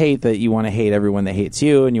self-righteous hate, that you want to hate everyone that hates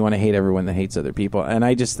you and you want to hate everyone that hates other people. And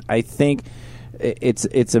I think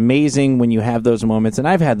it's amazing when you have those moments, and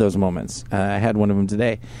I've had those moments. I had one of them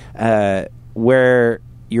today, where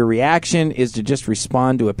your reaction is to just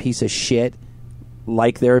respond to a piece of shit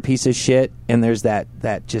like they're a piece of shit, and there's that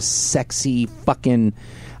just sexy fucking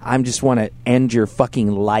I just want to end your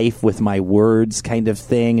fucking life with my words kind of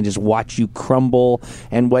thing and just watch you crumble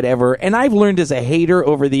and whatever. And I've learned as a hater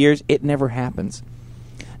over the years, it never happens.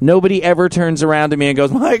 Nobody ever turns around to me and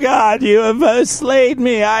goes, my God, you have slayed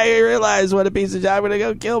me. I realize what a piece of shit. I'm going to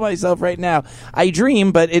go kill myself right now. I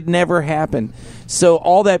dream, but it never happened. So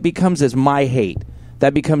all that becomes is my hate.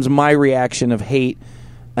 That becomes my reaction of hate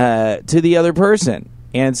to the other person.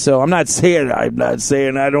 And so I'm not saying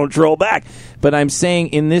I don't troll back, but I'm saying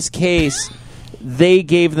in this case, they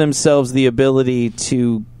gave themselves the ability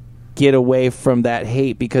to get away from that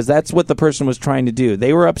hate because that's what the person was trying to do.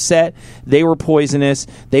 They were upset. They were poisonous.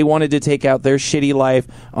 They wanted to take out their shitty life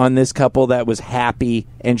on this couple that was happy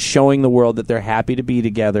and showing the world that they're happy to be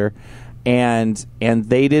together. And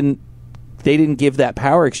they didn't give that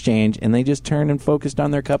power exchange, and they just turned and focused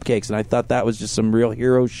on their cupcakes. And I thought that was just some real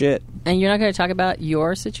hero shit. And you're not going to talk about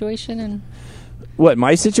your situation? And what,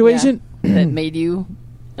 my situation? Yeah, that made you...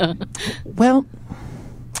 Well,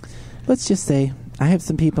 let's just say I have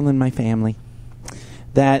some people in my family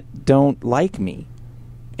that don't like me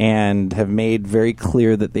and have made very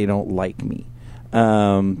clear that they don't like me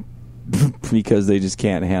because they just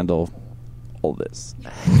can't handle all this.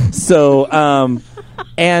 So...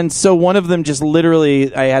 and so one of them just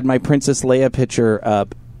literally, I had my Princess Leia picture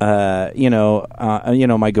up,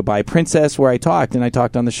 my goodbye princess, where I talked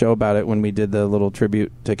on the show about it when we did the little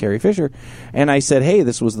tribute to Carrie Fisher. And I said, hey,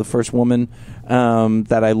 this was the first woman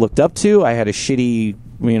that I looked up to. I had a shitty,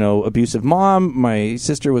 abusive mom. My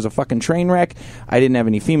sister was a fucking train wreck. I didn't have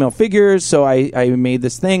any female figures. So I made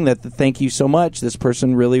this thing that thank you so much. This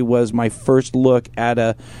person really was my first look at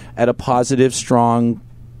a positive, strong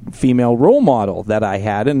female role model that I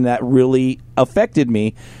had, and that really affected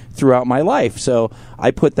me throughout my life. So I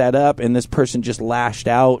put that up, and this person just lashed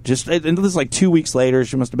out. And this is like 2 weeks later.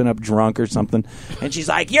 She must have been up drunk or something, and she's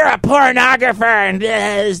like, "You're a pornographer, and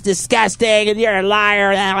it's disgusting, and you're a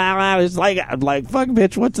liar." It's like, I'm like, "Fuck,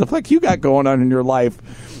 bitch, what the fuck you got going on in your life?"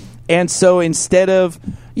 And so instead of,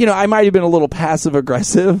 I might have been a little passive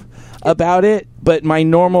aggressive about it, but my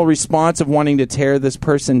normal response of wanting to tear this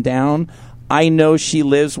person down, I know she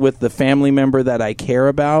lives with the family member that I care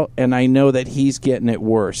about, and I know that he's getting it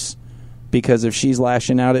worse because if she's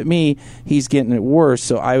lashing out at me, he's getting it worse.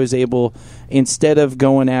 So I was able, instead of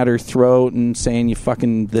going at her throat and saying you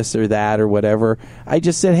fucking this or that or whatever, I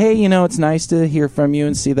just said, hey, it's nice to hear from you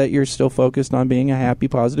and see that you're still focused on being a happy,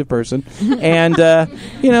 positive person. And,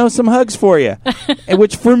 some hugs for you.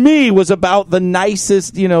 Which for me was about the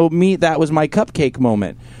nicest, that was my cupcake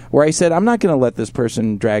moment where I said, I'm not going to let this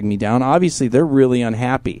person drag me down. Obviously, they're really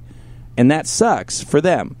unhappy. And that sucks for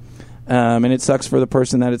them. And it sucks for the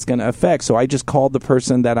person that it's going to affect. So I just called the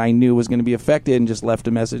person that I knew was going to be affected and just left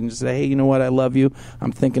a message and just said, hey, you know what? I love you.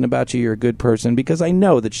 I'm thinking about you. You're a good person. Because I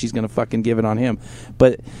know that she's going to fucking give it on him.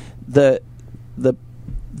 But the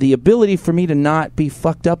ability for me to not be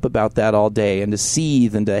fucked up about that all day and to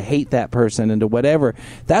seethe and to hate that person and to whatever,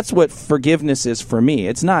 that's what forgiveness is for me.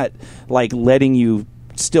 It's not like letting you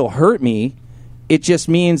still hurt me. It just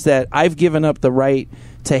means that I've given up the right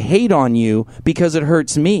to hate on you because it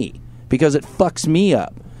hurts me, because it fucks me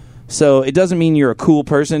up. So it doesn't mean you're a cool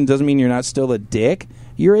person. It doesn't mean you're not still a dick.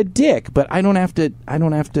 You're a dick, but I don't have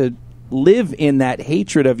to live in that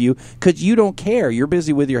hatred of you because you don't care. You're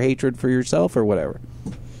busy with your hatred for yourself or whatever.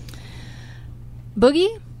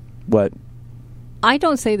 Boogie? What? I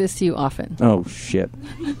don't say this to you often. Oh, shit.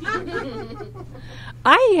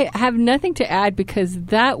 I have nothing to add because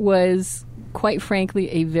that was, quite frankly,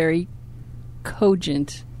 a very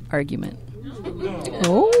cogent argument.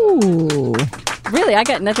 Oh. Really, I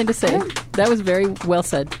got nothing to say. That was very well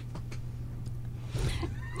said.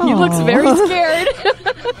 He looks very scared.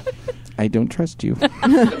 I don't trust you.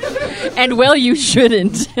 And well, you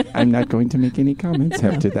shouldn't. I'm not going to make any comments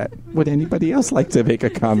after that. Would anybody else like to make a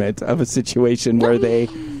comment of a situation where they...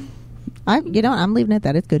 I'm leaving it at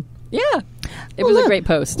that. It's good. Yeah. It was a great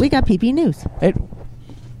post. We got PP News.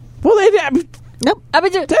 Nope.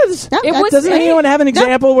 Doesn't anyone have an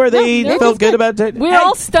example where they felt good about it? We're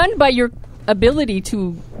all stunned by your ability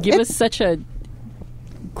to give us such a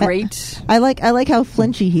great... I like how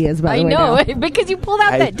flinchy he is, by the way. I know, because you pulled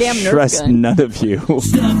out that damn Nerf gun. I trust none of you.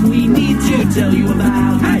 Stuff we need to tell you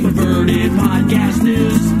about. Perverted Podcast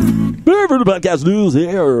News. Perverted Podcast News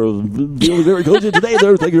here. Feeling very cozy today,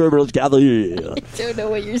 there. Thank you very much, Kathy. I don't know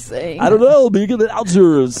what you're saying. I don't know. Being an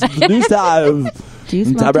announcer. It's news time. Do you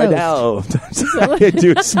smell toast? Right now. I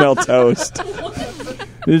do smell toast.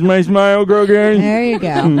 Is my smile groggy? There you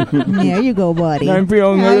go. There you go, buddy. I'm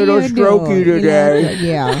feeling a little strokey today.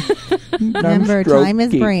 Yeah. Remember, time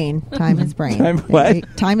is brain. Time is brain.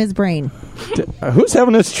 What? Time is brain. Who's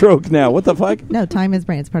having a stroke now? What the fuck? No, time is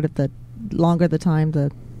brain. It's part of the longer the time,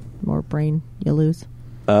 the more brain you lose.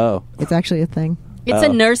 Oh. It's actually a thing. It's a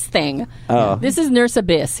nurse thing. Oh. This is Nurse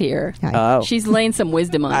Abyss here. Oh. She's laying some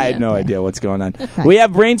wisdom on I you. had no idea what's going on. We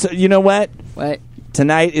have brains. You know what? What?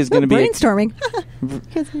 Tonight is going to be brainstorming.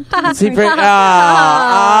 I'm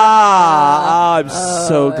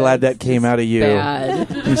so glad that came out of you. Bad.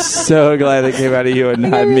 I'm so glad that came out of you and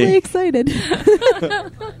not I'm me. really excited.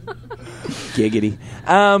 Giggity.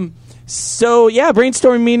 So, yeah,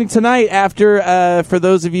 brainstorming meeting tonight after, for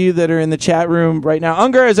those of you that are in the chat room right now.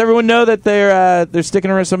 Unger, does everyone know that they're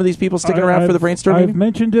sticking around, some of these people sticking around for the brainstorming meeting? I've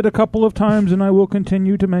mentioned it a couple of times, and I will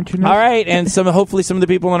continue to mention it. All right, and hopefully some of the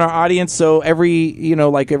people in our audience, so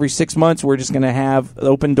every 6 months, we're just going to have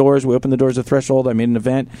open doors. We open the doors of Threshold. I made an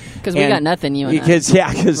event. Because we got nothing, you and I. Because,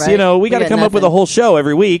 right? We got to come up with a whole show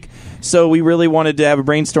every week. So we really wanted to have a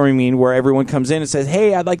brainstorming meeting where everyone comes in and says,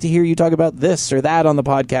 hey, I'd like to hear you talk about this or that on the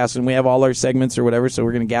podcast. And we have all our segments or whatever, so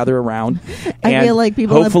we're going to gather around. I feel like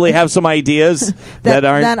people hopefully have some ideas that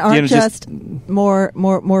aren't just more.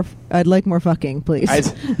 I'd like more fucking, please.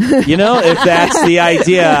 If that's the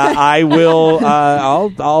idea, I will.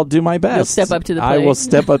 I'll do my best. You'll step up to the plate. I will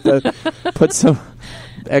step up put some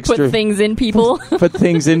extra. Put things in people. Put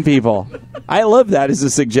things in people. I love that as a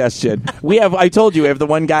suggestion. I told you, we have the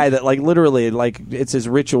one guy that literally it's his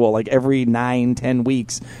ritual. Every 9-10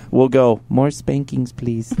 weeks, we'll go, more spankings,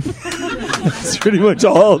 please. That's pretty much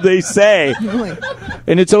all they say.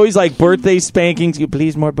 And it's always birthday spankings.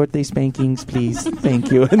 Please, more birthday spankings, please.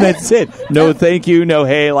 Thank you. And that's it. No thank you. No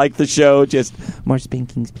hey, like the show. Just more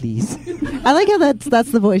spankings, please. I like how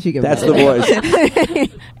that's the voice you give. That's the voice.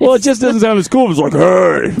 Well, it just doesn't sound as cool. It's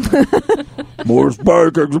hey, more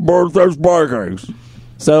spankings, birthday spankings.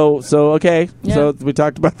 So okay. Yeah. So we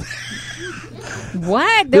talked about that.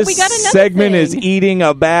 What? This we got another segment thing. is eating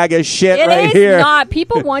a bag of shit right It here. is not.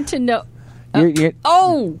 People want to know.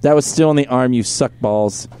 Oh! That was still in the arm, you suck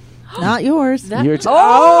balls. Not yours. Oh!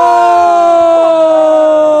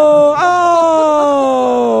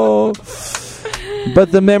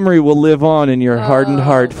 But the memory will live on in your hardened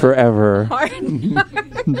heart forever. Hardened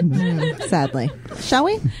heart. Sadly. Shall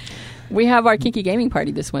we? We have our Kinky Gaming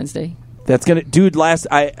Party this Wednesday. That's gonna, dude.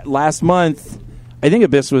 Last month, I think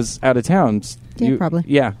Abyss was out of town. Yeah, probably.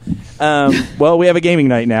 Yeah. Well, we have a gaming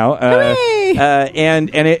night now, and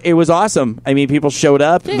it was awesome. I mean, people showed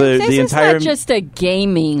up. The entire. It's not just a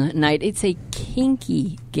gaming night; it's a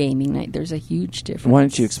kinky gaming night. There's a huge difference. Why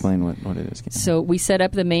don't you explain what it is? So we set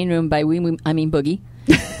up the main room by I mean Boogie.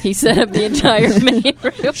 He set up the entire main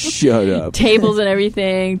room. Shut up. Tables and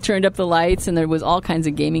everything, turned up the lights, and there was all kinds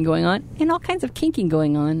of gaming going on and all kinds of kinking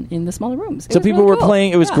going on in the smaller rooms. So people were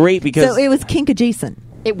playing. It was great because... So it was kink adjacent.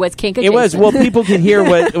 It was kink adjacent. It was. Well, people can hear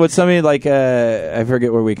what somebody like... I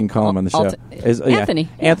forget what we can call him on the show. Anthony.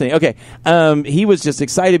 Yeah. Anthony, okay. He was just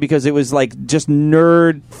excited because it was like just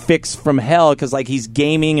nerd fix from hell because like he's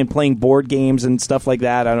gaming and playing board games and stuff like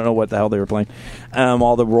that. I don't know what the hell they were playing.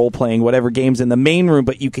 All the role-playing, whatever games in the main room,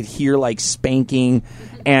 but you could hear like spanking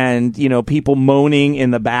and, people moaning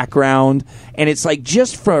in the background. And it's like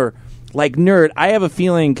just for... like nerd, I have a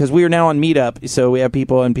feeling because we are now on Meetup, so we have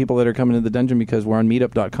people that are coming to the dungeon because we're on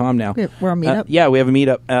Meetup.com now. We're on Meetup? Yeah, we have a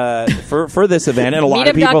Meetup for this event, and a lot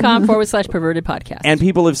of people... Meetup.com/perverted podcast. And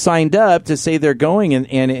people have signed up to say they're going,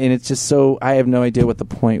 and it's just so... I have no idea what the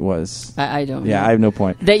point was. I don't know. Yeah, I have no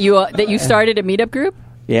point. That you started a Meetup group?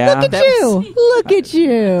 Yeah. Look at you! Look at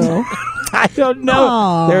you! I don't know.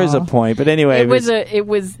 Aww. There is a point, but anyway, it was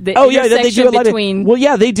the intersection between. Well,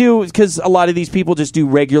 yeah, they do because a lot of these people just do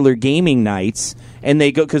regular gaming nights, and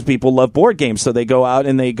they go because people love board games, so they go out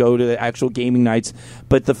and they go to the actual gaming nights.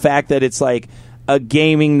 But the fact that it's like a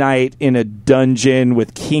gaming night in a dungeon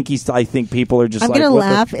with kinky stuff, I think people are just. I'm gonna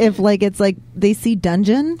laugh if like it's like they see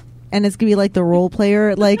dungeon. And it's gonna be like the role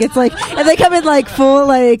player, like it's like, and they come in like full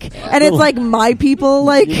like, and it's like my people,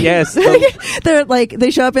 like yes, they're like they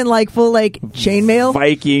show up in like full like chainmail,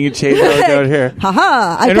 Viking chainmail down here,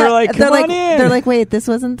 haha. And we're like, come on in. They're like, wait, this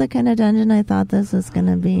wasn't the kind of dungeon I thought this was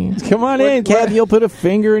gonna be. Come on in, Kat. You'll put a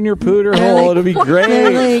finger in your pooter hole. Like, it'll be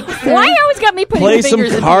great. Like, why you always got me putting play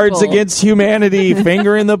fingers some Cards in people? Against Humanity,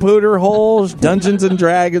 finger in the pooter hole, Dungeons and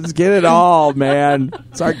Dragons, get it all, man.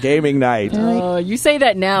 It's our gaming night. You say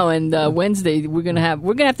that now, and Wednesday. We're gonna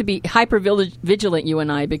have to be hyper vigilant, you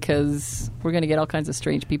and I, because we're gonna get all kinds of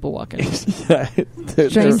strange people walking.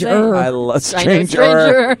 Stranger. I love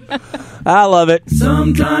stranger. I love it.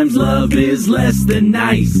 Sometimes love is less than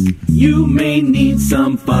nice. You may need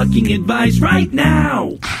some fucking advice right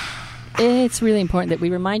now. It's really important that we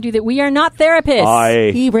remind you that we are not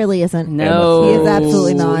therapists. He really isn't. No. He is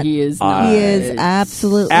absolutely not. He is not. He is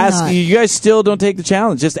absolutely not. You guys still don't take the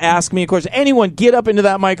challenge. Just ask me a question. Anyone, get up into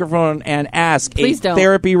that microphone and ask a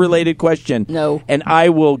therapy-related question. No. And I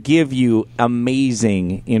will give you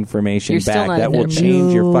amazing information back that will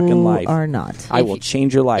change your fucking life. You are not. I will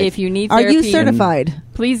change your life. If you need therapy... Are you certified?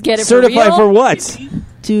 Please get it certified for what?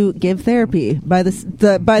 To give therapy by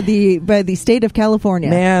the state of California.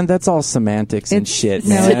 Man, that's all semantics and shit.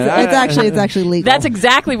 No, man. it's actually legal. That's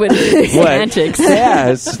exactly what it is. Semantics. Yeah,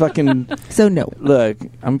 it's fucking. So no. Look,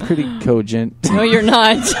 I'm pretty cogent. No, you're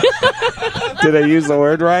not. Did I use the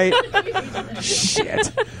word right?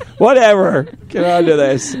 Shit. Whatever. Get on to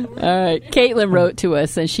this. All right. Caitlin wrote to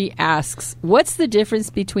us and she asks, what's the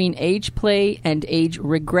difference between age play and age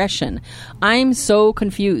regression? I'm so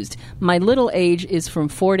confused. My little age is from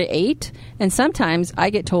 4 to 8, and sometimes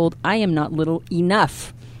I get told I am not little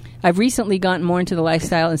enough. I've recently gotten more into the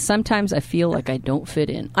lifestyle, and sometimes I feel like I don't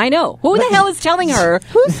fit in. I know. Who the hell is telling her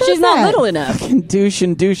she's not little enough? Douche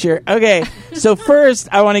and doucher. Okay, so first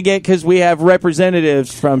I want to get, because we have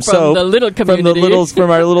representatives from SOAP, the little community.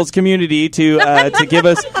 from our littles community to give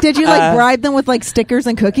us. Did you bribe them with like stickers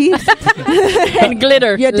and cookies and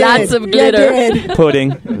glitter? Lots of glitter,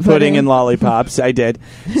 pudding and lollipops. I did.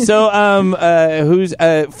 So who's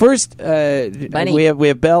first? Bunny. We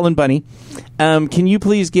have Belle and Bunny. Can you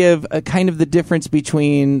please give a kind of the difference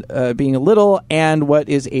between being a little and what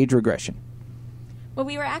is age regression? Well,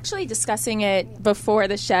 we were actually discussing it before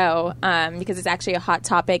the show because it's actually a hot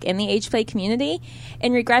topic in the age play community.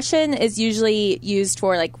 And regression is usually used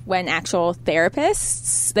for like when actual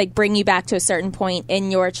therapists like bring you back to a certain point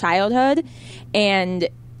in your childhood and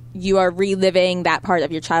you are reliving that part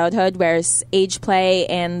of your childhood, whereas age play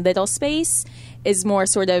and little space is more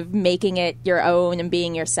sort of making it your own and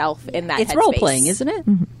being yourself in that It's headspace. role playing, isn't it?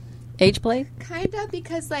 Mm-hmm. Age play? Kind of,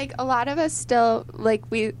 because like a lot of us still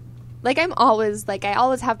I'm always like I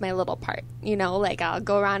always have my little part, like I'll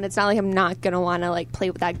go around. It's not like I'm not gonna want to like play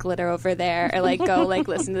with that glitter over there or like go like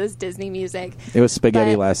listen to this Disney music. It was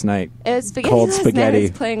spaghetti last night. It was spaghetti cold last spaghetti. night. I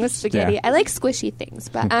was playing with spaghetti. Yeah. I like squishy things,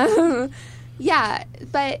 but yeah,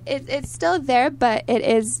 but it's still there, but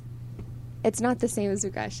it's not the same as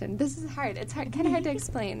regression. This is hard. It's kind of hard to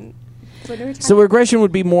explain. So regression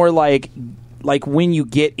would be more like like when you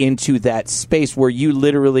get into that space where you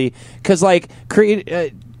literally, because like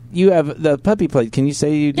you have the puppy play. Can you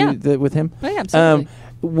say you do that with him? Oh, yeah, absolutely.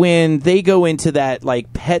 When they go into that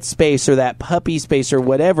like pet space or that puppy space or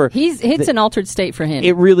whatever, it's an altered state for him.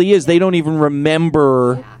 It really is. They don't even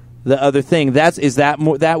remember the other thing.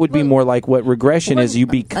 That would be more like what regression is. You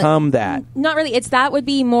become that. Not really. That would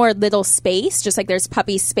be more little space, just like there's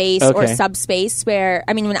puppy space or subspace where,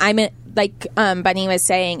 I mean, when I'm like Bunny was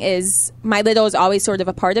saying, is my little is always sort of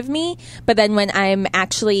a part of me, but then when I'm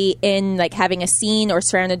actually in like having a scene or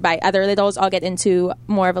surrounded by other littles, I'll get into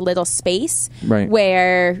more of a little space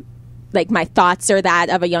where like my thoughts are that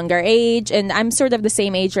of a younger age, and I'm sort of the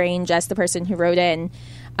same age range as the person who wrote in.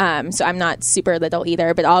 So I'm not super little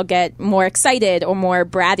either, but I'll get more excited or more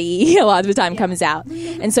bratty a lot of the time comes out.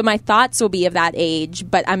 And so my thoughts will be of that age,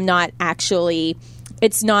 but I'm not actually,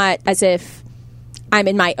 it's not as if I'm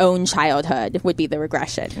in my own childhood would be the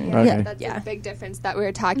regression. That's a big difference that we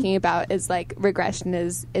were talking about, is like regression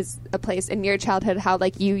is a place in your childhood how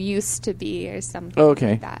like you used to be or something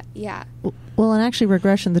like that. Yeah. Well, and actually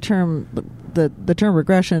regression, the term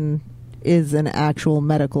regression is an actual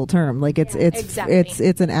medical term. Like it's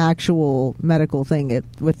an actual medical thing.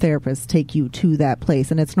 With therapists take you to that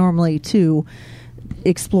place, and it's normally to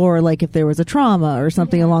explore, like if there was a trauma or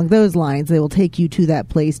something along those lines, they will take you to that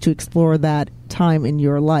place to explore that time in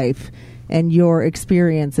your life and your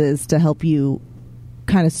experiences to help you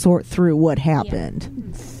kind of sort through what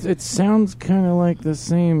happened. It sounds kind of like the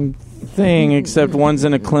same thing, except one's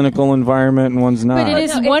in a clinical environment and one's not. But it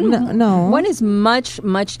is one is much,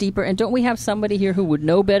 much deeper. And don't we have somebody here who would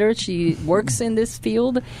know better? She works in this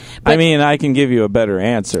field. I mean, I can give you a better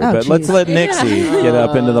answer, but let's let Nixie get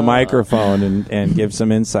up into the microphone and give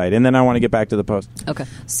some insight. And then I want to get back to the post. Okay.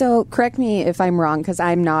 So correct me if I'm wrong, because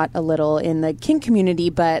I'm not a little in the kink community,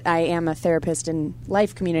 but I am a therapist in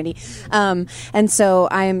life community. And so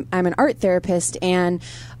I'm an art therapist, and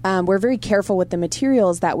we're very careful with the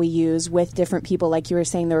materials that we use with different people. Like you were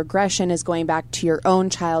saying, the regression is going back to your own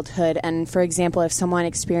childhood. And for example, if someone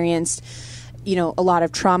experienced, a lot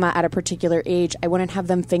of trauma at a particular age, I wouldn't have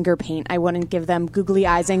them finger paint. I wouldn't give them googly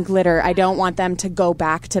eyes and glitter. I don't want them to go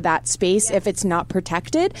back to that space if it's not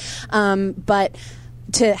protected. But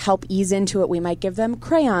to help ease into it, we might give them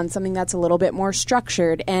crayons, something that's a little bit more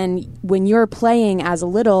structured. And when you're playing as a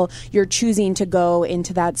little, you're choosing to go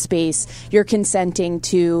into that space. You're consenting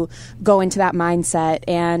to go into that mindset.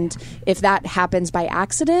 And if that happens by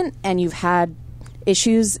accident and you've had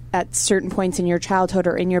issues at certain points in your childhood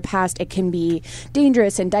or in your past, it can be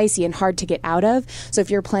dangerous and dicey and hard to get out of. So if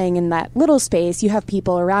you're playing in that little space, you have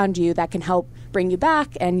people around you that can help bring you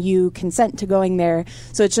back, and you consent to going there.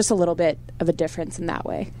 So it's just a little bit of a difference in that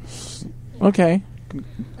way. Okay.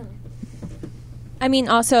 I mean,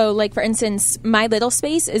 also, like, for instance, my little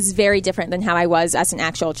space is very different than how I was as an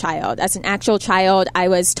actual child. As an actual child, I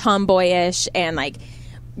was tomboyish and, like,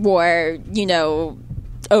 wore,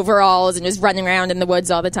 overalls and just running around in the woods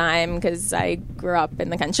all the time because I grew up in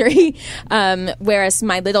the country. Whereas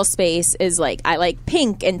my little space is like, I like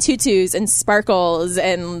pink and tutus and sparkles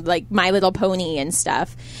and like My Little Pony and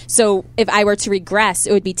stuff. So if I were to regress,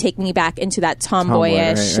 it would be taking me back into that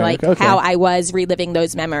tomboyish, how I was reliving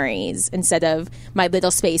those memories instead of my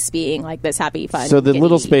little space being like this happy, fun. So the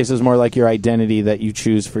little space is more like your identity that you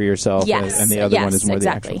choose for yourself, and the other one is more the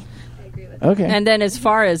actual. Okay. And then as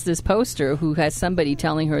far as this poster who has somebody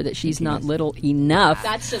telling her that she's not little enough.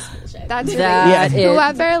 That's just bullshit.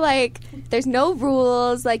 Whoever, there's no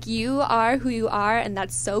rules. Like, you are who you are, and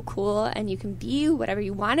that's so cool. And you can be whatever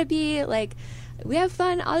you want to be. Like, we have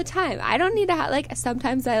fun all the time. I don't need to have,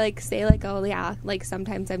 sometimes I, say, oh, yeah,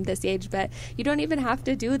 sometimes I'm this age. But you don't even have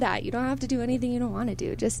to do that. You don't have to do anything you don't want to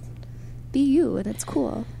do. Just be you, and it's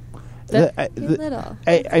cool.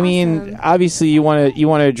 I mean, obviously, you want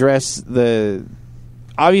to address the.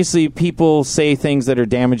 Obviously, people say things that are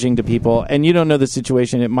damaging to people, and you don't know the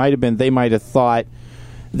situation. It might have been they might have thought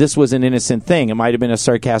this was an innocent thing. It might have been a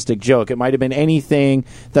sarcastic joke. It might have been anything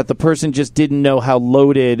that the person just didn't know how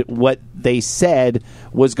loaded what they said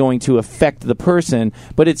was going to affect the person,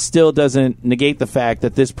 but it still doesn't negate the fact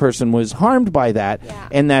that this person was harmed by that,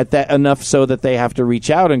 and that enough so that they have to reach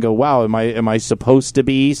out and go, wow, am I supposed to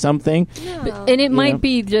be something? No. And it might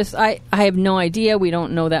be just, I have no idea. We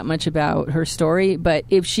don't know that much about her story, but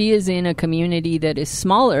if she is in a community that is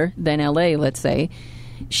smaller than LA, let's say,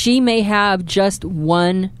 she may have just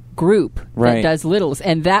one group Right. that does littles,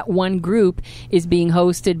 and that one group is being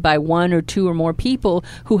hosted by one or two or more people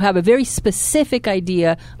who have a very specific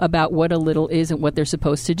idea about what a little is and what they're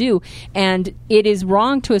supposed to do. And it is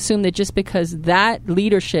wrong to assume that just because that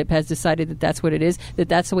leadership has decided that that's what it is, that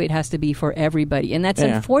that's the way it has to be for everybody. And that's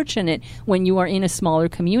unfortunate when you are in a smaller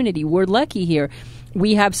community. We're lucky here.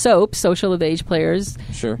 We have SOAP, Social of Age Players,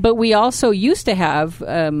 Sure. but we also used to have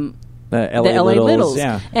the LA Littles.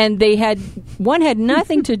 yeah. And they had one had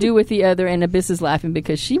nothing to do with the other, and Abyss is laughing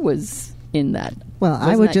because she was in that. Well,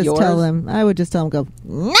 I would just tell them. I would just tell them,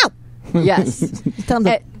 go no. Yes. Tell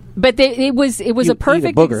them. But it was You a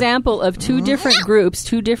perfect eat a booger. example of two different groups,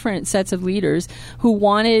 two different sets of leaders who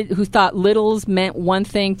thought littles meant one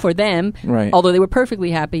thing for them, Right. although they were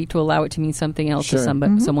perfectly happy to allow it to mean something else Sure.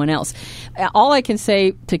 to someone else. All I can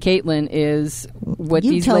say to Caitlin is what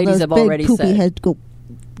You these tell ladies those have big already poopy said. heads go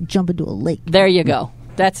jump into a lake. There you go.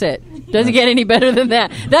 That's it. Doesn't get any better than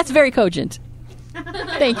that. That's very cogent.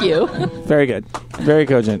 Thank you. Very good. Very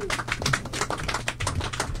cogent.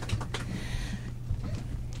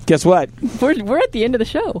 Guess what? We're at the end of the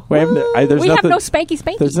show. We have no, there's we have nothing, no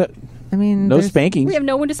spanky. There's no, I mean, no spankings. We have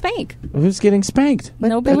no one to spank. Who's getting spanked? But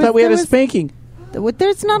Nobody. I thought we had a spanking.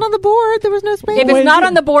 There's not on the board. There was no spanking. If it's not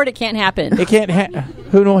on the board, it can't happen. It can't.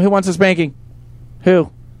 Who wants a spanking? Who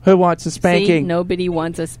wants a spanking? See, nobody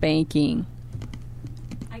wants a spanking.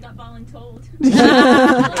 I got voluntold.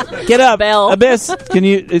 Get up, Bell. Abyss.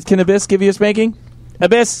 Can Abyss give you a spanking?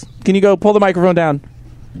 Abyss, can you go pull the microphone down?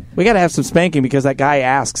 We got to have some spanking because that guy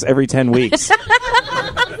asks every 10 weeks.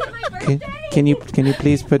 Can you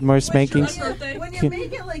please put more spankings? When you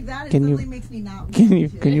make it like that, it Can you- suddenly makes me not.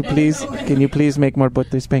 Can you please make more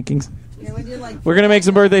birthday spankings? Yeah, when you're like, We're gonna make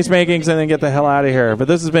some birthday spankings and then get the hell out of here. But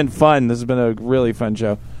this has been fun. This has been a really fun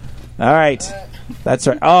show. All right, that's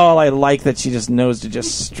right. Oh, I like that she just knows to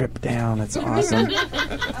just strip down. That's awesome.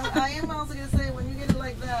 I am also gonna say when you get it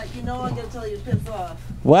like that, you know I'm gonna tell you to piss off.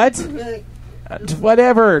 What? Like,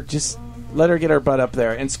 Whatever. Just let her get her butt up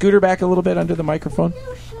there and scoot her back a little bit under the microphone.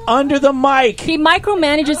 Under the mic. He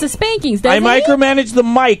micromanages the spankings, I doesn't micromanage the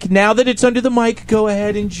mic. Now that it's under the mic, go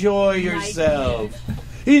ahead, enjoy yourself.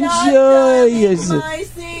 Enjoy yourself.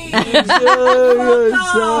 Enjoy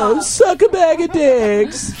yourself. Suck a bag of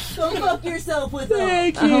dicks. go fuck yourself with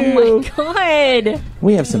Thank he? you. Oh my god!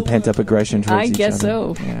 We have some pent up aggression towards I each guess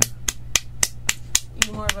other. so. Yeah.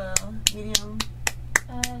 You more of a medium.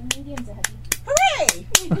 Medium's a heavy.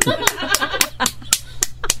 Hooray!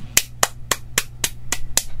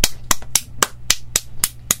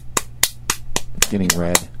 It's getting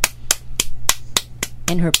red.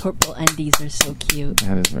 And her purple undies are so cute.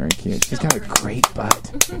 That is very cute. She's got a great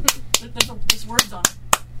butt. There's words on it.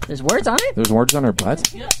 There's words on it? There's words on her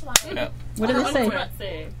butt? What do they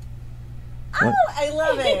say? Oh, I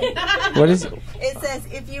love it. What is it? It says,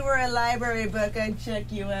 if you were a library book, I'd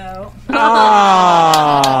check you out.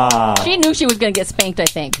 Ah. She knew she was going to get spanked, I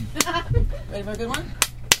think. Ready for a good one?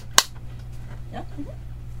 Yeah.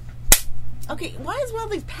 Okay, why is all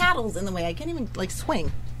these paddles in the way? I can't even,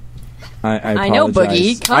 swing. I know,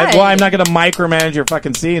 apologize. Boogie. Cut. Well, I'm not going to micromanage your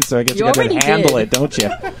fucking scene, so I guess you got to already handle did. it, don't you?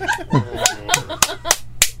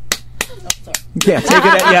 Yeah, take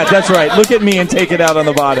it. Yeah, that's right. Look at me and take it out on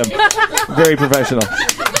the bottom. Very professional.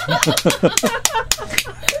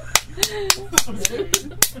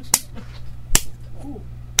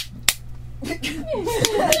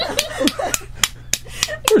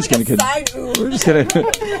 We're just gonna. We're just gonna.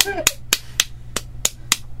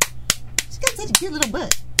 She's got such a cute little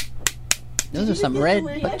butt. Those are some red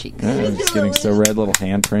butt cheeks. I'm just getting so red little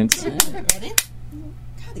handprints. Ready?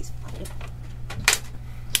 God, these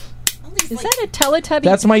Is that a Teletubby?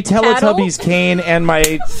 That's my paddle? Teletubbies cane and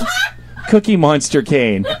my Cookie Monster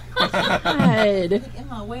cane. God. in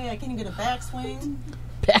my way, I can't even get a backswing.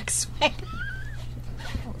 Backswing.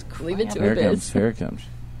 Leave it to Here her it comes. Here it comes.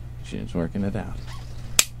 She's working it out.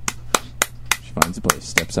 She finds a place,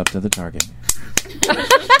 steps up to the target.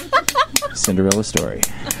 Cinderella story.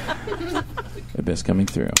 Abyss coming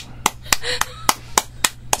through.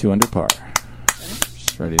 2 under par.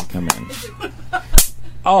 She's ready to come in.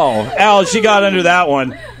 Oh, Al, she got under that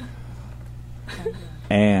one.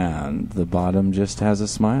 And the bottom just has a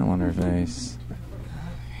smile on her face.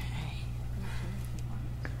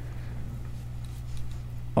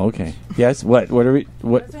 Okay. Yes. What are we?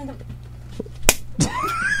 What?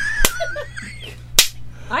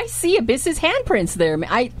 I see Abyss's handprints there.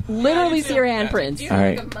 I literally see her handprints. All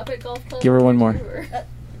right. Give her one more.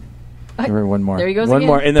 Give her one more. There he goes One again.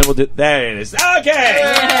 more, and then we'll do. There it is. Okay.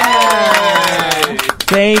 Yay!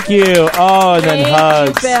 Thank you. Oh, and then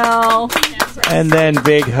hugs. Belle. And then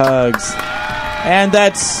big hugs. And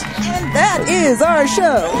that's that is our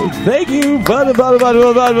show. Thank you.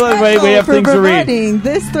 Wait, we have things to read.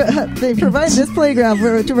 They provide this playground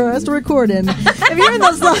for us to record in. If you're in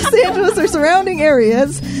those Los Angeles or surrounding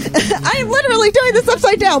areas, I'm literally doing this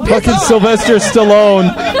upside down. Fucking Sylvester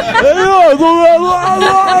Stallone.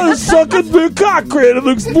 Sucking the cockroach and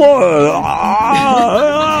explode.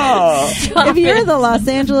 If you're in the Los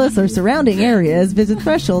Angeles or surrounding areas, visit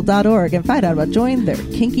Threshold.org and find out about joining their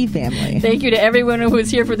kinky family. Thank you to everyone who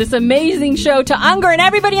was here for this amazing show. To Unger and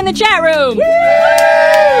everybody in the chat room.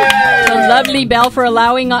 To lovely Belle for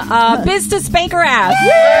allowing Biz to spank her ass.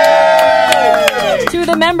 To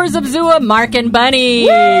the members of Zua, Mark and Bunny.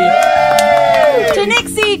 To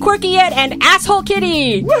Nixie, Quirky Ed, and Asshole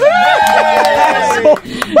Kitty. To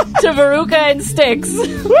Veruca and Styx.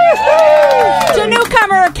 To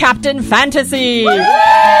newcomer Captain Fantasy.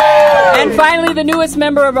 And finally, the newest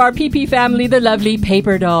member of our PP family, the lovely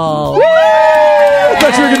Paper Doll. I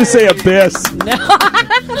thought you were going to say Abyss. No.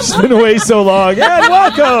 She's been away so long. And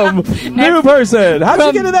welcome, new person. How'd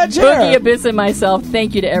you get in that chair? Boogie, Abyss, and myself,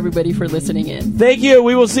 thank you to everybody for listening in. Thank you.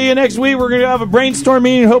 We will see you next week. We're going to have a brainstorm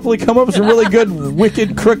meeting and hopefully come up with some really good,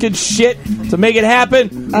 wicked, crooked shit to make it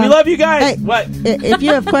happen. We love you guys. Hey, what? If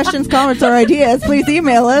you have questions, comments, or ideas, please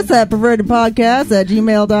email us at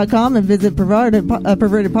pervertedpodcast@gmail.com and visit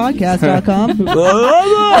pervertedpodcast.com. You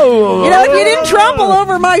know, if you didn't trample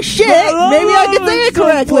over my shit, maybe I could say it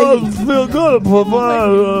correctly.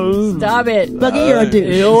 Stop it. Buggy, you're a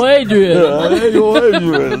douche. Yo,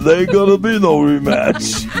 Adrian. There ain't gonna be no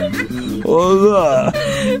rematch.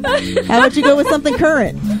 How about you go with something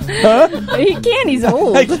current? Huh? He can't. He's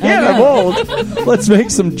old. I can't. I'm old. Let's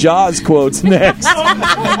make some Jaws quotes next.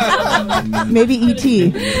 Maybe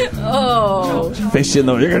E.T. Oh. Fish in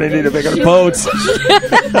the... You're going to need a bigger boat.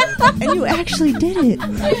 And you actually did it.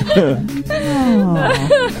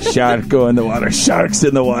 Shark go in the water. Sharks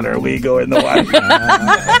in the water. We go in the water.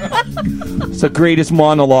 It's the greatest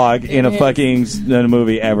monologue in a fucking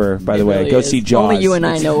movie ever, by the way. Really Go is. see Jaws. Only you and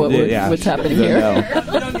I know what's happening here.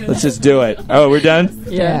 Let's just do it. Oh, we're done?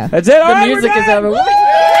 Yeah. That's it? All the right, music we're is done. over.